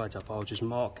tighten the guides up I'll just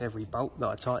mark every bolt that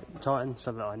I tighten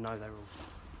so that I know they're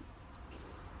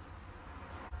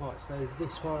all... Right, so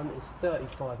this one is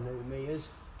 35mm.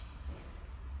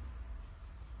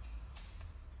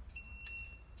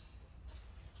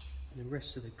 The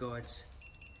rest of the guides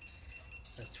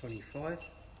are 25.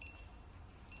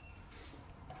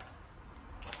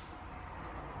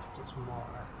 Just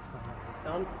mark that to say that we're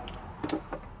done.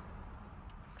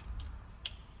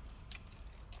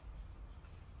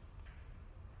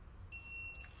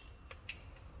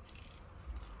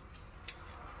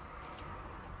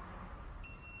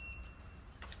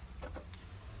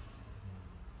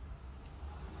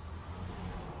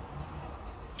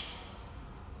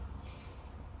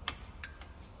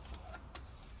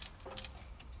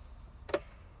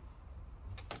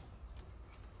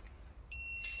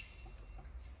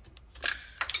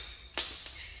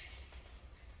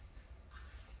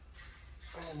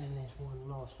 And then there's one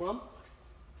last one.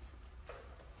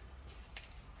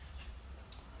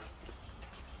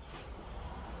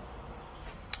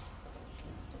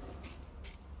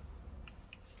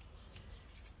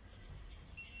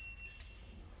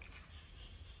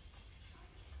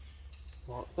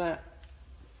 Like that.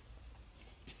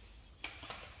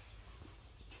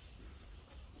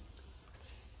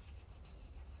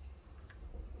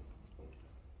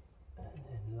 And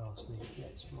then lastly,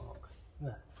 let's mark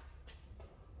that.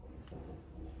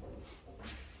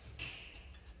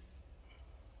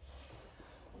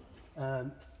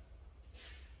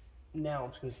 Now I'm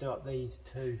just going to do up these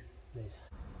two.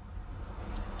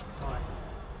 Tight.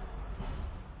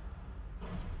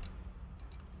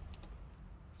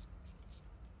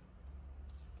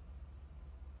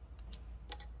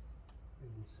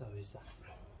 And so is that.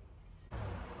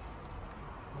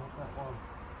 Not that one.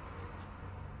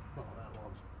 Not that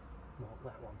one. Not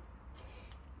that one.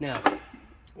 Now,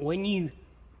 when you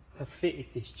have fitted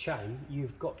this chain,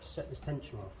 you've got to set this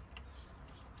tensioner off.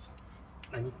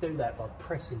 And you do that by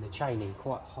pressing the chain in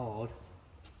quite hard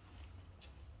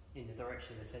in the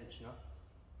direction of the tensioner.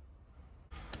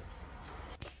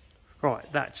 Right,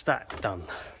 that's that done.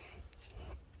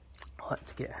 I like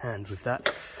to get a hand with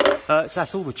that. So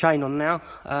that's all the chain on now.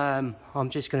 I'm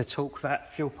just going to torque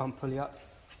that fuel pump pulley up.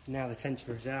 Now the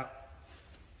tensioner is out.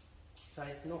 So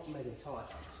it's not mega tight,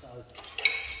 so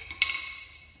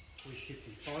we should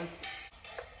be fine.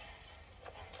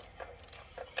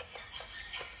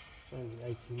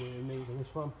 Only 80mm on this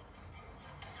one.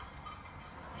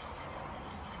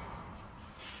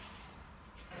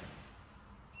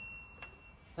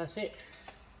 That's it.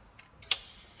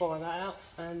 Fire that out,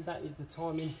 and that is the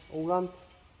timing all done.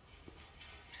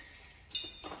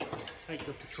 Take it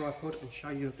off the tripod and show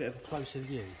you a bit of a closer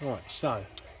view. Right, so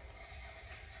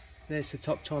there's the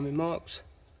top timing marks.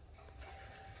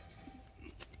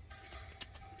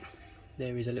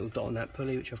 There is a little dot on that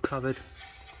pulley which I've covered.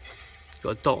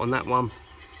 Got a dot on that one.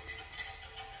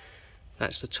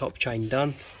 That's the top chain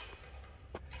done.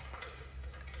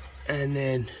 And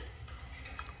then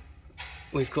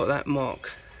we've got that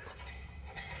mark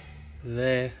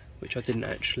there, which I didn't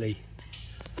actually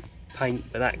paint,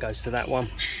 but that goes to that one.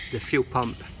 The fuel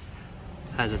pump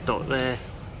has a dot there,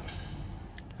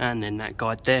 and then that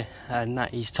guide there, and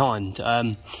that is timed.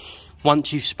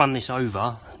 Once you've spun this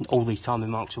over, all these timing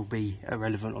marks will be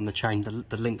irrelevant on the chain.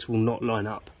 The links will not line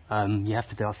up. You have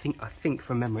to do, I think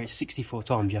from memory, it's 64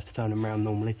 times you have to turn them around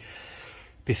normally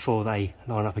before they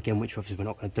line up again, which obviously we're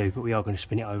not going to do, but we are going to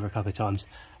spin it over a couple of times.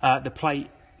 The plate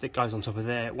that goes on top of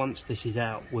there, once this is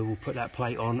out, we will put that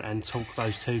plate on and torque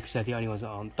those two, because they're the only ones that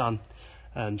aren't done.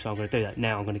 So I'm going to do that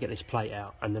now. I'm going to get this plate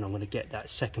out, and then I'm going to get that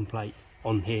second plate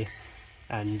on here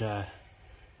and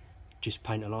just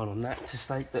paint a line on that to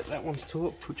state that that one's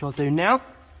torqued, which I'll do now.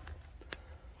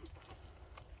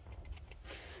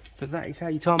 But that is how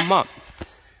you time them up.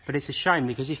 But it's a shame,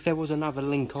 because if there was another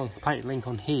link on, painted link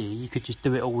on here, you could just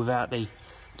do it all without the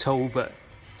tool. But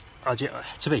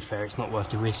to be fair, it's not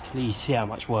worth the risk. You see how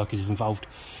much work is involved.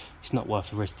 It's not worth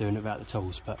the risk doing it without the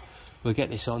tools. But we'll get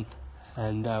this on.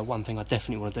 And one thing I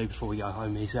definitely want to do before we go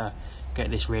home is get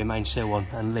this rear main seal on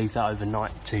and leave that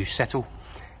overnight to settle.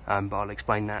 But I'll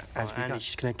explain that as we go. Andy's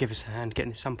just going to give us a hand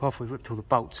getting the sump off. We've ripped all the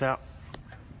bolts out.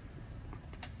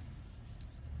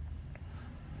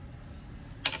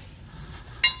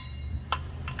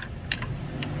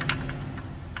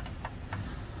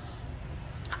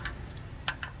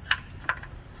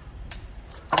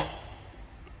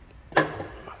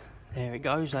 There it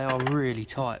goes. They are really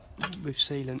tight with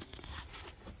sealant.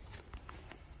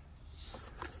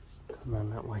 Come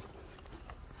around that way.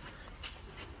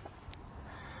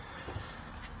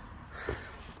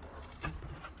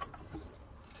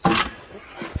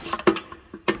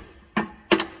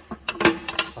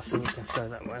 I think it's going to go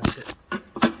that way, that's it.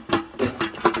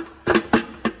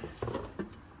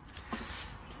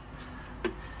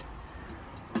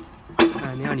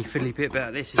 And the only fiddly bit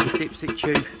about this is the dipstick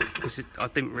tube, because I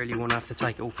didn't really want to have to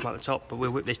take it all from at the top, but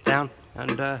we'll whip this down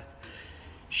and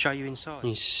show you inside.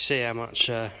 You see how much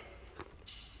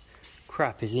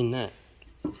crap is in that.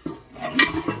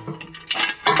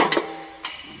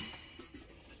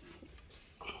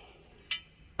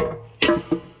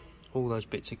 All those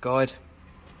bits of guide,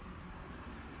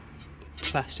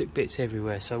 plastic bits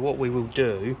everywhere. So what we will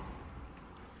do,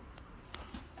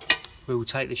 we will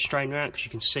take this strainer out, because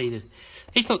you can see that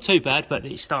it's not too bad, but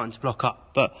it's starting to block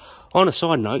up. But on a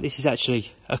side note, this is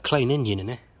actually a clean engine in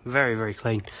there, very, very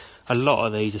clean. A lot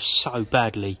of these are so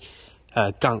badly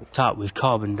gunked up with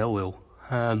carbon oil.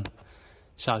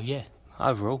 So yeah,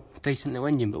 overall decent little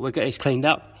engine, but we'll get this cleaned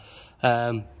up.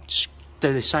 Just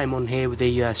do the same on here with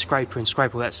the scraper and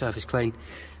scrape all that surface clean,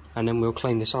 and then we'll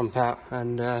clean the sump out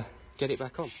and get it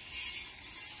back on.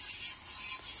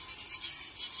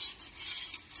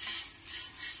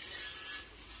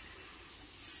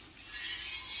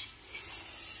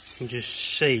 You can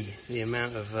just see the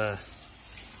amount of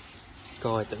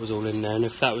guide that was all in there, and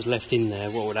if that was left in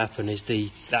there, what would happen is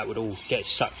that would all get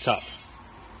sucked up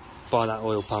by that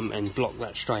oil pump and block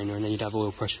that strainer, and then you'd have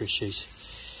oil pressure issues.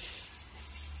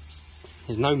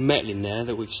 There's no metal in there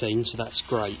that we've seen, so that's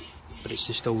great, but it's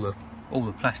just all the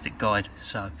plastic guide.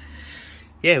 So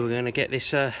yeah, we're going to get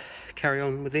this carry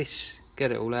on with this,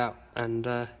 get it all out, and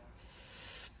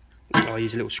I'll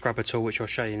use a little scrubber tool, which I'll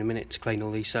show you in a minute, to clean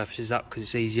all these surfaces up, because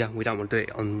it's easier. We don't want to do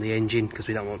it on the engine because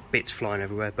we don't want bits flying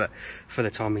everywhere, but for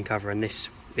the timing cover and this,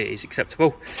 it is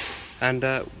acceptable. And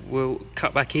we'll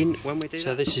cut back in when we do that.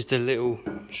 So this is the little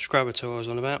scrubber tool I was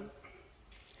on about.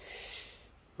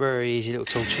 Very easy little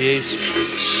tool to use.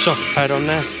 Soft pad on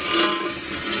there.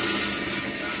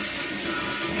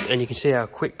 And you can see how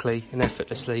quickly and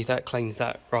effortlessly that cleans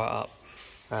that right up.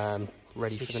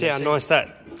 Ready for the next. See how nice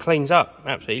that cleans up,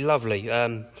 absolutely lovely.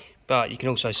 But you can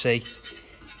also see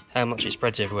how much it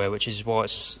spreads everywhere, which is why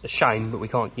it's a shame that we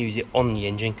can't use it on the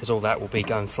engine, because all that will be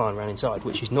going flying around inside,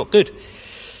 which is not good.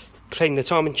 Clean the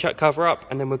timing cover up,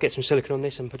 and then we'll get some silicone on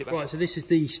this and put it back. Right, so this is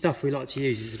the stuff we like to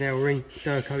use. It's an L-ring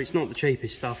Durco. It's not the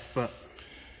cheapest stuff, but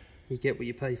you get what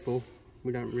you pay for.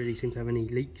 We don't really seem to have any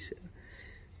leaks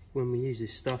when we use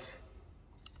this stuff.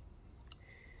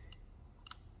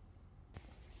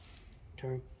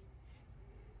 Caterham.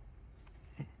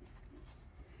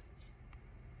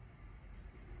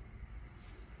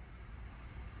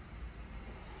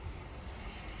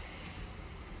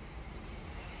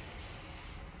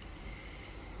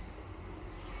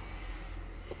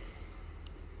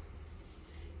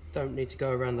 Don't need to go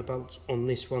around the bolts on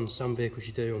this one. Some vehicles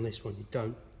you do, on this one you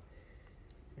don't.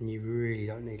 And you really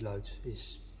don't need loads.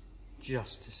 It's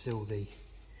just to seal the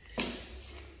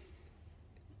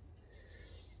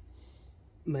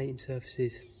mating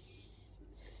surfaces.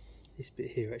 This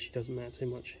bit here actually doesn't matter too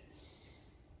much.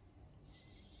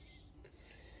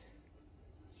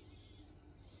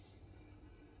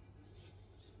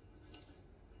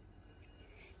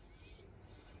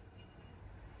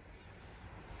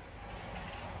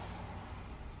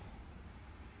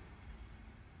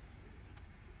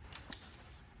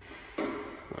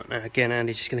 Now again,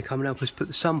 Andy's just going to come and help us put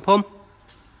the sump on.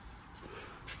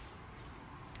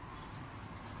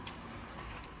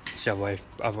 It's the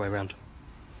other way around.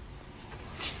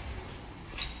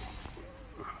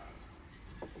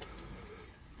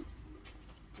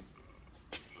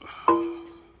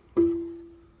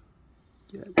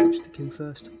 Get that dipstick in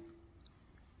first.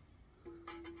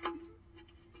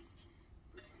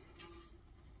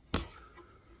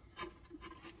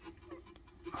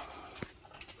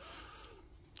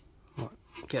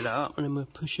 Get that up and then we'll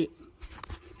push it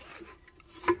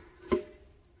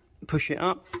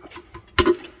up.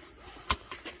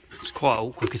 It's quite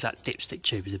awkward because that dipstick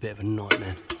tube is a bit of a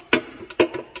nightmare.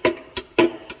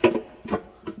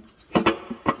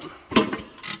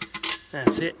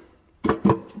 That's it.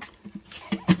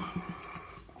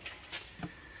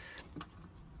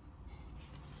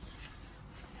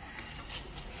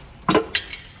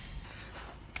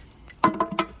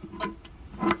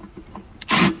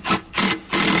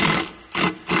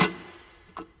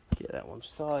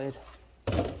 Started.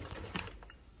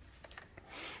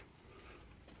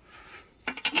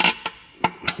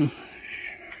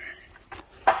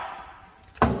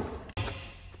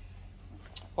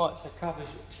 Right, so covers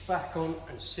back on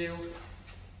and sealed.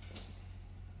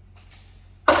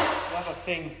 The other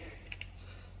thing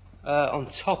on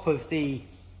top of the,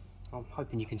 I'm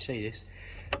hoping you can see this,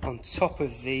 on top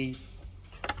of the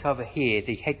cover here,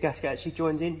 the head gasket actually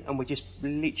joins in, and we just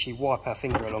literally wipe our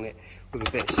finger along it with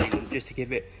a bit of sealant just to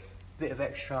give it a bit of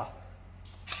extra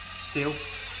seal.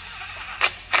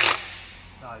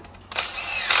 So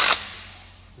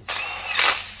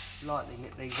just lightly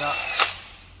nip these up,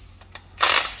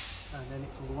 and then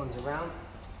it's all the ones around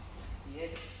the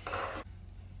edge.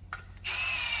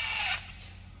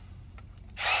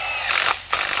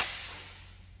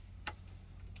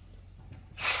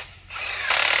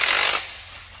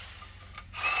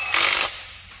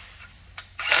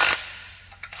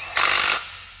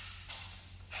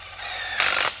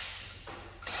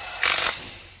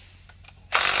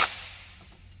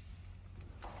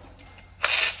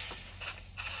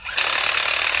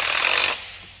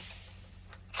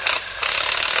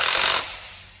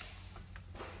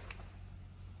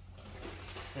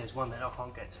 There's one that I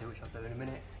can't get to, which I'll do in a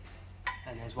minute,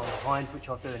 and there's one behind, which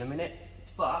I'll do in a minute.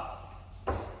 But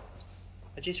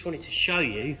I just wanted to show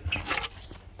you,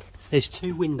 there's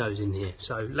two windows in here.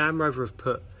 So Land Rover have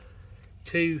put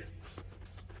two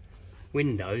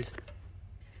windows,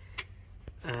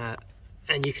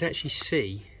 and you can actually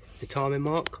see the timing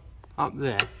mark up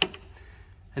there,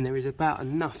 and there is about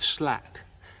enough slack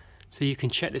so you can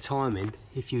check the timing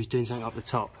if you was doing something up the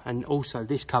top. And also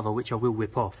this cover, which I will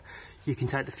whip off, you can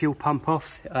take the fuel pump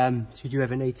off should you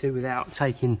ever need to, without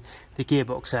taking the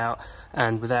gearbox out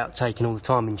and without taking all the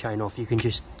timing chain off. You can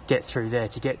just get through there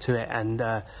to get to it and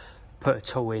put a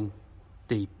tool in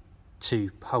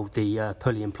to hold the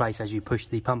pulley in place as you push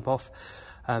the pump off.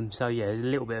 So yeah, there's a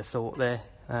little bit of thought there,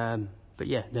 but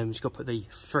yeah, then we've just got to put the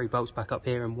 3 bolts back up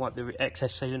here and wipe the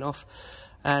excess sealant off,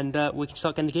 and we can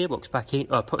start getting the gearbox back in.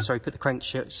 Put the crank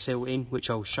seal in,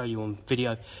 which I'll show you on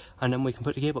video, and then we can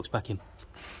put the gearbox back in.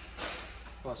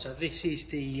 Right, so this is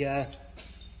the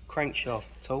crankshaft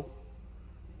tool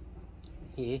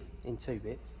here in 2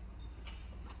 bits.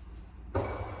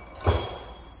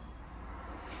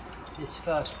 This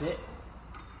first bit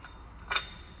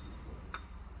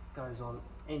goes on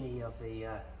any of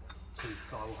the 2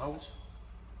 file holes.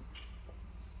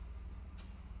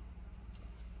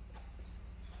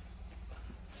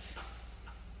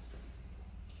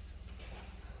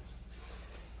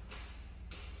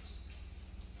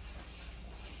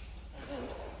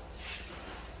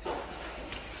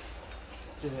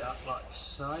 Do it up like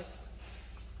so.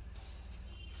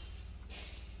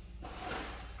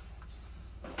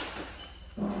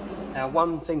 Now,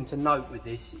 one thing to note with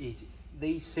this is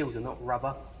these seals are not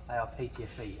rubber, they are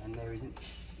PTFE, and there is an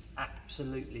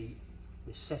absolutely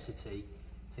necessity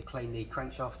to clean the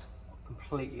crankshaft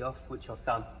completely off, which I've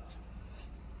done.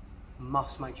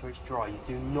 Must make sure it's dry. You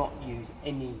do not use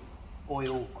any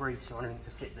oil, grease or anything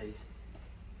to fit these.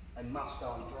 They must go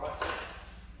on dry.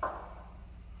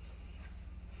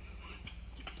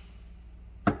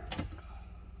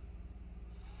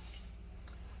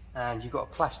 And you've got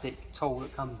a plastic tool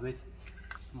that comes with,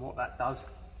 and what that does,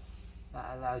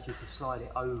 that allows you to slide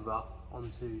it over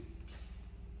onto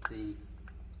the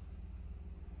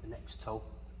next tool,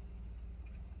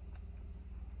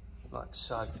 like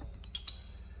so.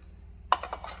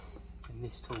 And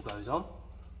this tool goes on,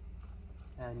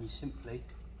 and you simply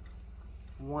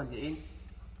wind it in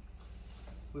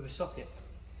with a socket.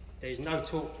 There's no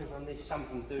torque figure on this. Some of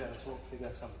them do have a torque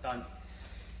figure, some don't.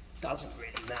 Doesn't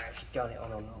really matter if you've done it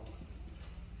on or not.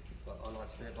 But I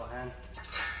like to do it by hand.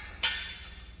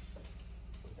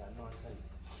 Is that 19?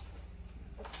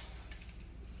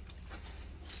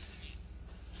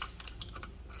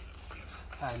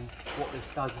 And what this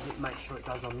does is it makes sure it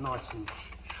goes on nice and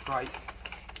straight.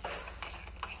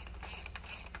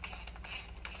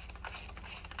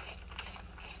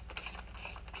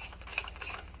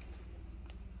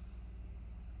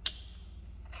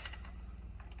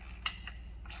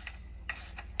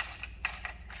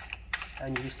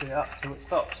 And you just do it up till it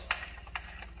stops.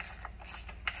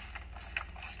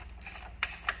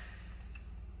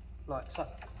 Like so.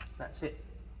 That's it.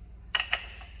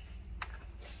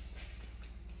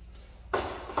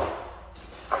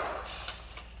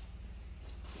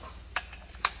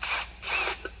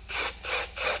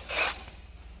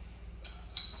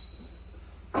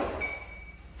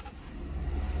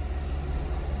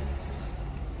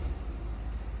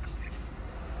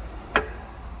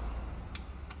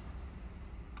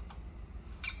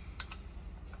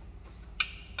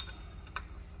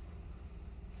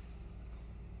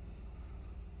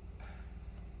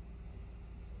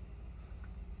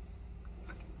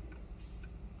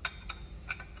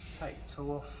 Take the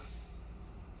tool off.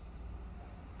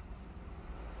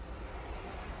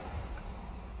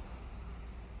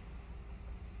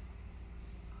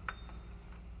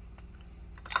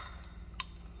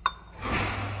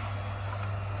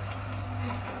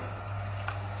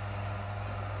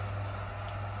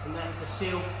 And that is the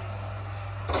seal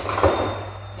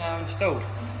now installed.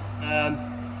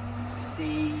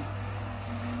 You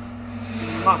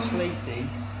must leave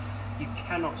these. You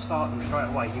cannot start them straight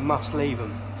away. You must leave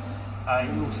them.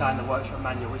 You will say in the workshop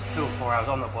manual it's 2 or 4 hours.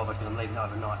 I'm not bothered because I'm leaving it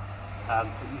overnight. But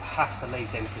you have to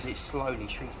leave them because it slowly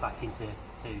shrinks back into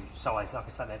size. Like I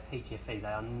said, they're PTFE, they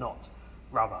are not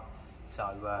rubber.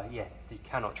 So yeah, you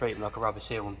cannot treat them like a rubber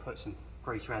seal and put some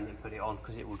grease around it and put it on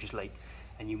because it will just leak.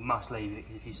 And you must leave it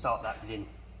because if you start that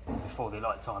before the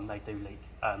light time, they do leak.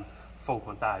 Full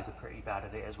days are pretty bad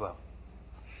at it as well.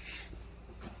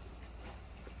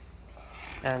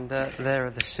 And there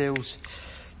are the seals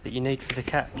that you need for the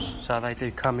caps. So they do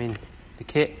come in the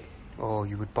kit, or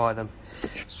you would buy them,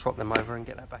 swap them over and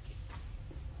get that back in.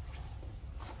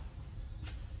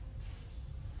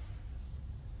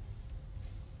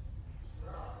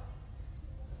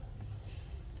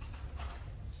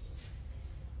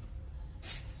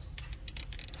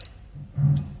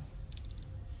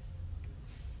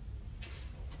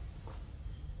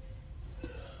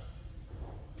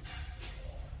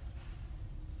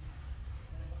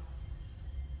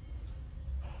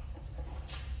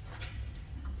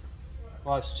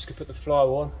 Right, so just going to put the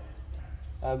flywheel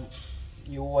on.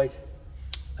 You always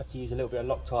have to use a little bit of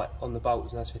Loctite on the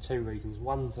bolts, and that's for 2 reasons.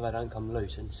 One, so they don't come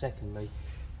loose, and secondly,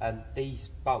 these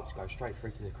bolts go straight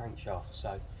through to the crankshaft,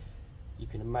 so you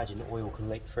can imagine that oil can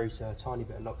leak through, so a tiny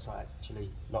bit of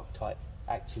Loctite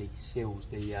actually seals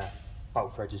the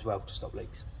bolt threads as well to stop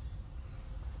leaks.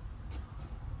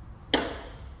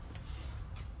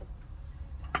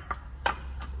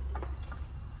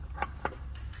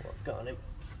 What got on him?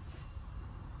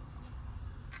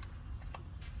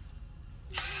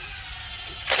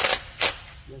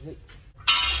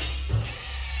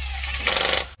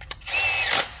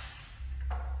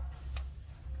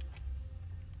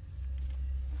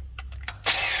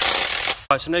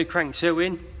 Right, so new crank seal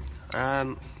in,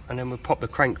 and then we'll pop the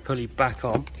crank pulley back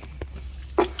on.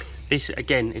 This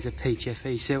again is a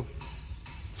PTFE seal,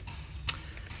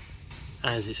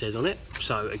 as it says on it.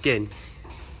 So again,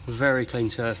 very clean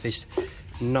surface,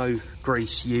 no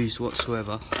grease used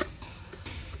whatsoever.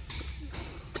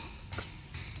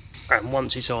 And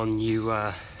once it's on, you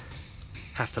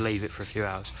have to leave it for a few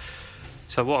hours.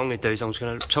 So what I'm going to do is I'm just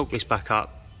going to torque this back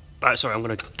up. I'm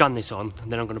going to gun this on,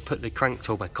 and then I'm going to put the crank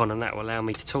tool back on, and that will allow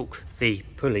me to torque the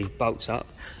pulley bolts up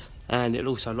and it'll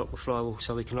also lock the flywheel,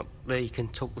 so you can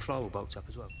torque the flywheel bolts up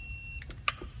as well.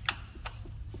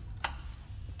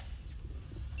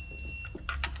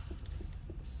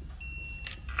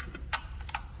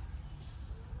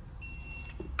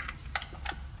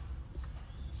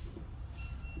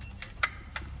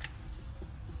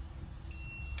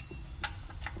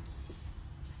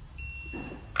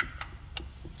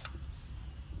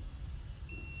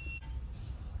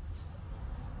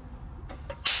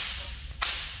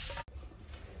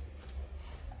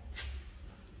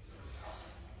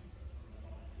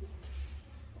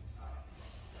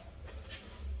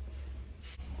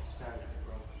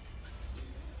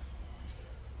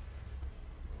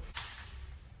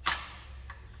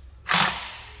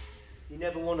 You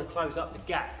never want to close up the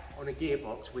gap on a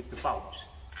gearbox with the bolts,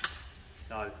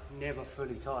 so never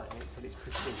fully tighten it until it's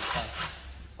pushed in. So,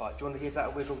 right, do you want to give that a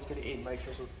wiggle to get it in? Make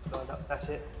sure it's all lined up. That's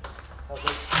it.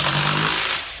 Lovely.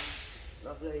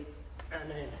 Lovely. And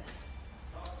then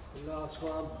the last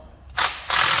one.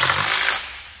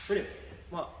 Brilliant.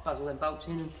 Right, puzzle them bolts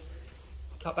in and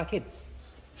cut back in.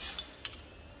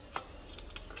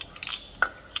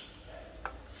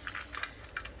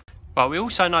 Well, we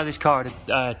also know this car had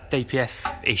a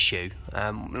DPF issue.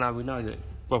 Now we know that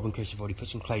Rob and Chris have already put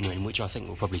some cleaner in, which I think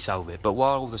will probably solve it. But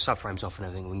while all the subframe's off and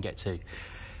everything, we can get to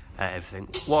everything.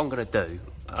 What I'm going to do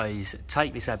is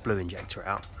take this AdBlue injector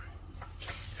out,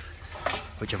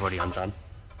 which I've already undone,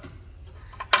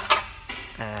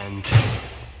 and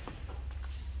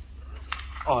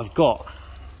I've got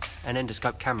an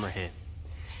endoscope camera here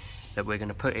that we're going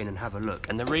to put in and have a look.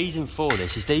 And the reason for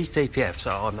this is these DPFs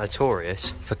are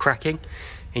notorious for cracking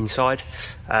inside,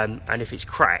 and if it's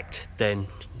cracked, then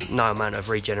no amount of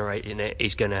regenerating it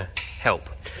is going to help.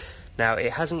 Now,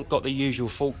 it hasn't got the usual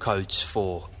fault codes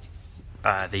for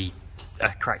the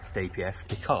cracked DPF,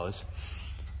 because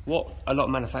what a lot of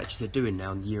manufacturers are doing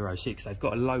now in the Euro 6, they've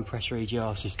got a low pressure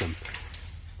EGR system,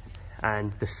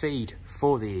 and the feed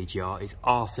for the EGR is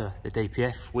after the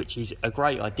DPF, which is a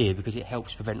great idea because it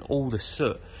helps prevent all the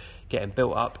soot getting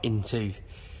built up back into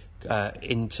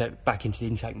the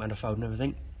intake manifold and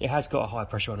everything. It has got a high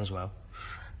pressure on as well,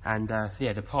 and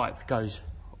yeah, the pipe goes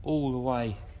all the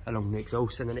way along the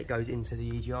exhaust, and then it goes into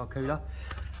the EGR cooler,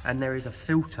 and there is a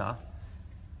filter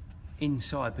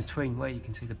inside between where you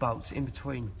can see the bolts. In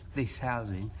between this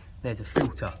housing, there's a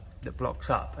filter that blocks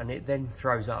up, and it then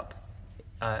throws up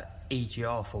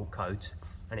EGR fault codes,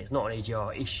 and it's not an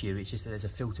EGR issue, it's just that there's a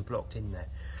filter blocked in there.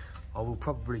 I will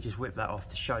probably just whip that off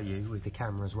to show you with the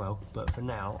camera as well, but for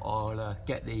now I'll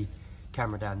get the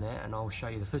camera down there and I'll show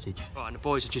you the footage. Right, and the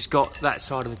boys have just got that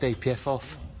side of the DPF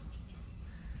off,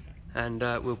 and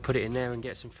we'll put it in there and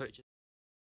get some footage.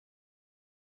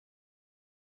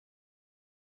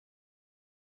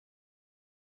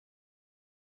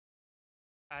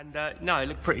 And no, it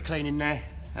looked pretty clean in there.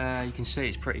 You can see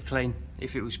it's pretty clean.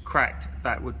 If it was cracked,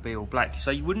 that would be all black. So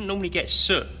you wouldn't normally get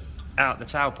soot out the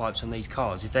tailpipes on these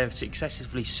cars. If they're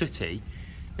excessively sooty,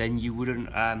 then you wouldn't.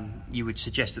 You would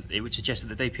suggest that it would suggest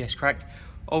that the DPF's cracked.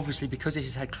 Obviously, because this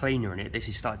has had cleaner in it, this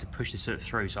is starting to push the soot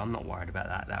through. So I'm not worried about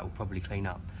that. That will probably clean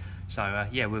up. So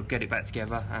yeah, we'll get it back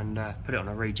together and put it on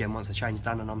a regen once the change's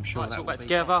done, and I'm sure that will be back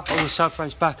together. All the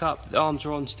subframes back up, the arms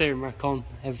are on, steering rack on,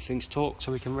 everything's torqued,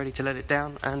 so we can ready to let it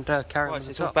down and carry on.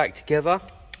 It's all back together.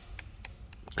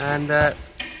 And there's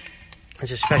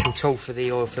a special tool for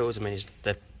the oil filters. I mean,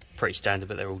 they're pretty standard,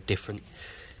 but they're all different.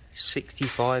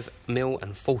 65mm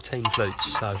and 14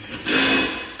 flutes. So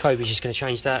Kobe's just going to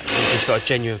change that. We've just got a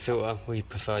genuine filter. We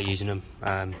prefer using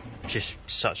them. Just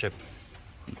such a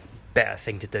better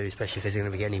thing to do, especially if there's going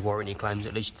to be any warranty claims.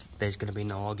 At least there's going to be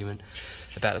no argument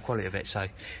about the quality of it. So I'm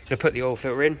going to put the oil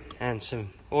filter in and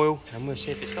some oil, and we'll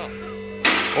see if it starts.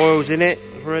 Oil's in it,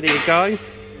 ready to go.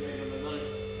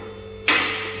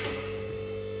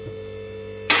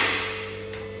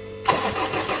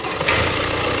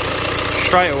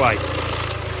 Straight away.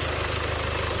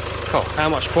 God, how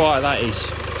much quieter that is.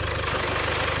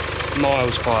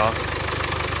 Miles quieter.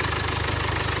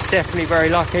 Definitely very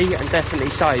lucky and definitely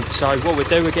safe. So what we'll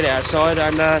do, we'll get it outside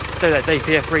and do that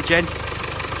DPF regen.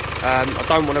 I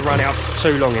don't want to run it up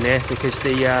too long in here because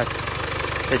the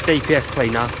DPF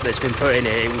cleaner that's been put in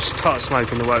it will start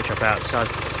smoking the workshop out. So,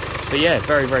 but yeah,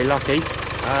 very, very lucky.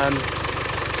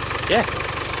 Yeah,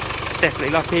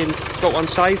 definitely lucky and got one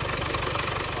saved.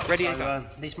 Ready to go.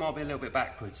 This might be a little bit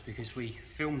backwards because we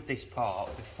filmed this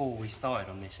part before we started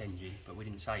on this engine, but we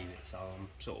didn't save it, so I'm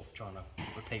sort of trying to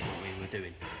repeat what we were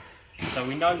doing. So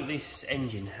we know that this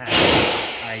engine has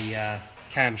a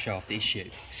camshaft issue,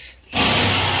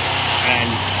 and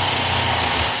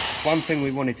one thing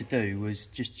we wanted to do was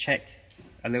just check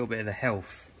a little bit of the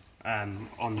health on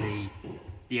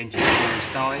the the engine's already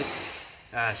started.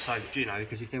 So, you know,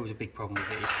 because if there was a big problem with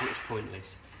it, it's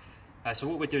pointless. So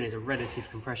what we're doing is a relative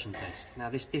compression test. Now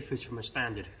this differs from a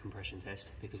standard compression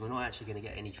test because we're not actually going to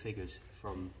get any figures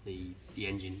from the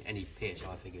engine, any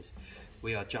PSI figures.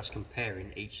 We are just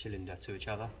comparing each cylinder to each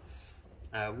other.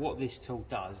 What this tool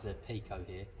does, the Pico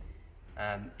here,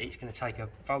 it's going to take a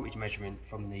voltage measurement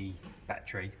from the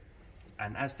battery,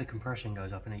 and as the compression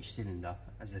goes up in each cylinder,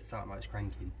 as the start motor's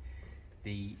cranking,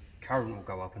 the current will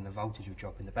go up and the voltage will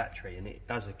drop in the battery, and it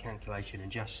does a calculation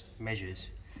and just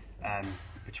measures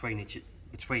between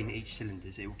each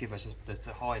cylinders. It will give us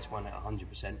the highest one at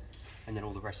 100%, and then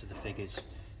all the rest of the figures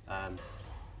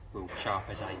will show up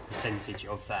as a percentage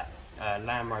of that.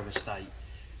 Land Rover state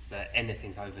that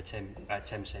anything over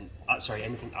 10%,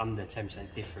 anything under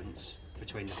 10% difference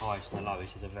between the highest and the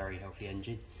lowest is a very healthy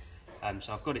engine.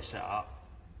 So I've got it set up.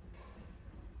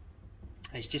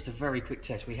 It's just a very quick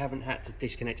test. We haven't had to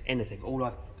disconnect anything,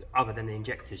 other than the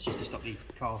injectors, just to stop the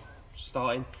car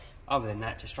starting. Other than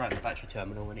that, just straight on the battery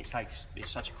terminal, and it's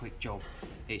such a quick job,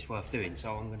 it's worth doing.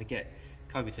 So I'm going to get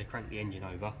Kobe to crank the engine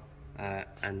over,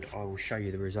 and I will show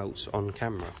you the results on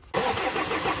camera.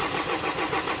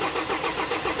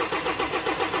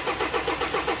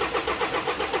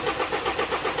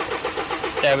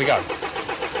 There we go.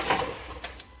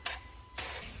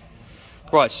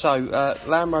 Right, so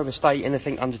Land Rover state,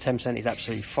 anything under 10% is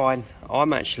absolutely fine.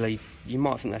 You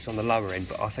might think that's on the lower end,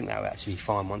 but I think that will actually be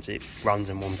fine once it runs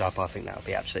and warms up. I think that will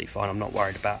be absolutely fine. I'm not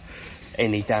worried about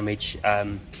any damage,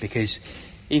 because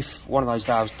if one of those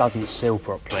valves doesn't seal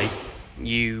properly,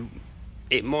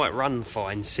 it might run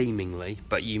fine seemingly,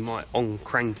 but you might, on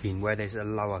cranking where there's a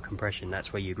lower compression,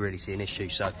 that's where you'd really see an issue.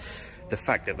 So the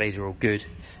fact that these are all good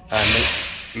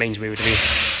means we would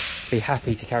be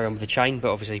happy to carry on with the chain,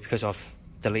 but obviously because I've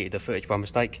deleted the footage by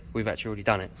mistake, we've actually already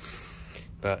done it.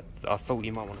 But I thought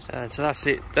you might want to see. So that's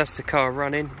it, that's the car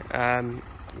running.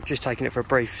 Just taking it for a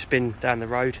brief spin down the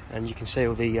road, and you can see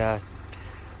all the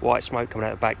white smoke coming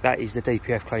out the back. That is the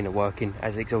DPF cleaner working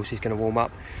as the exhaust is going to warm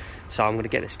up. So I'm going to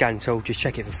get the scan tool, just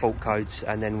check it for fault codes,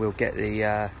 and then we'll get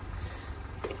the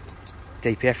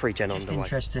DPF regen on the way.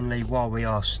 Interestingly, while we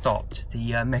are stopped,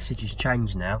 the message has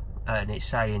changed now, and it's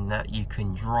saying that you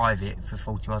can drive it for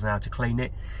 40 miles an hour to clean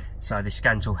it. So the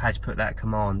scan tool has put that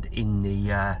command in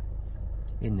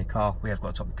the car. We have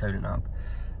got to top the coolant up,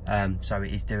 so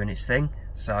it is doing its thing.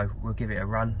 So we'll give it a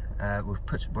run. We'll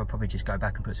probably just go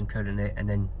back and put some coolant in it, and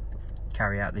then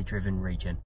carry out the driven regen.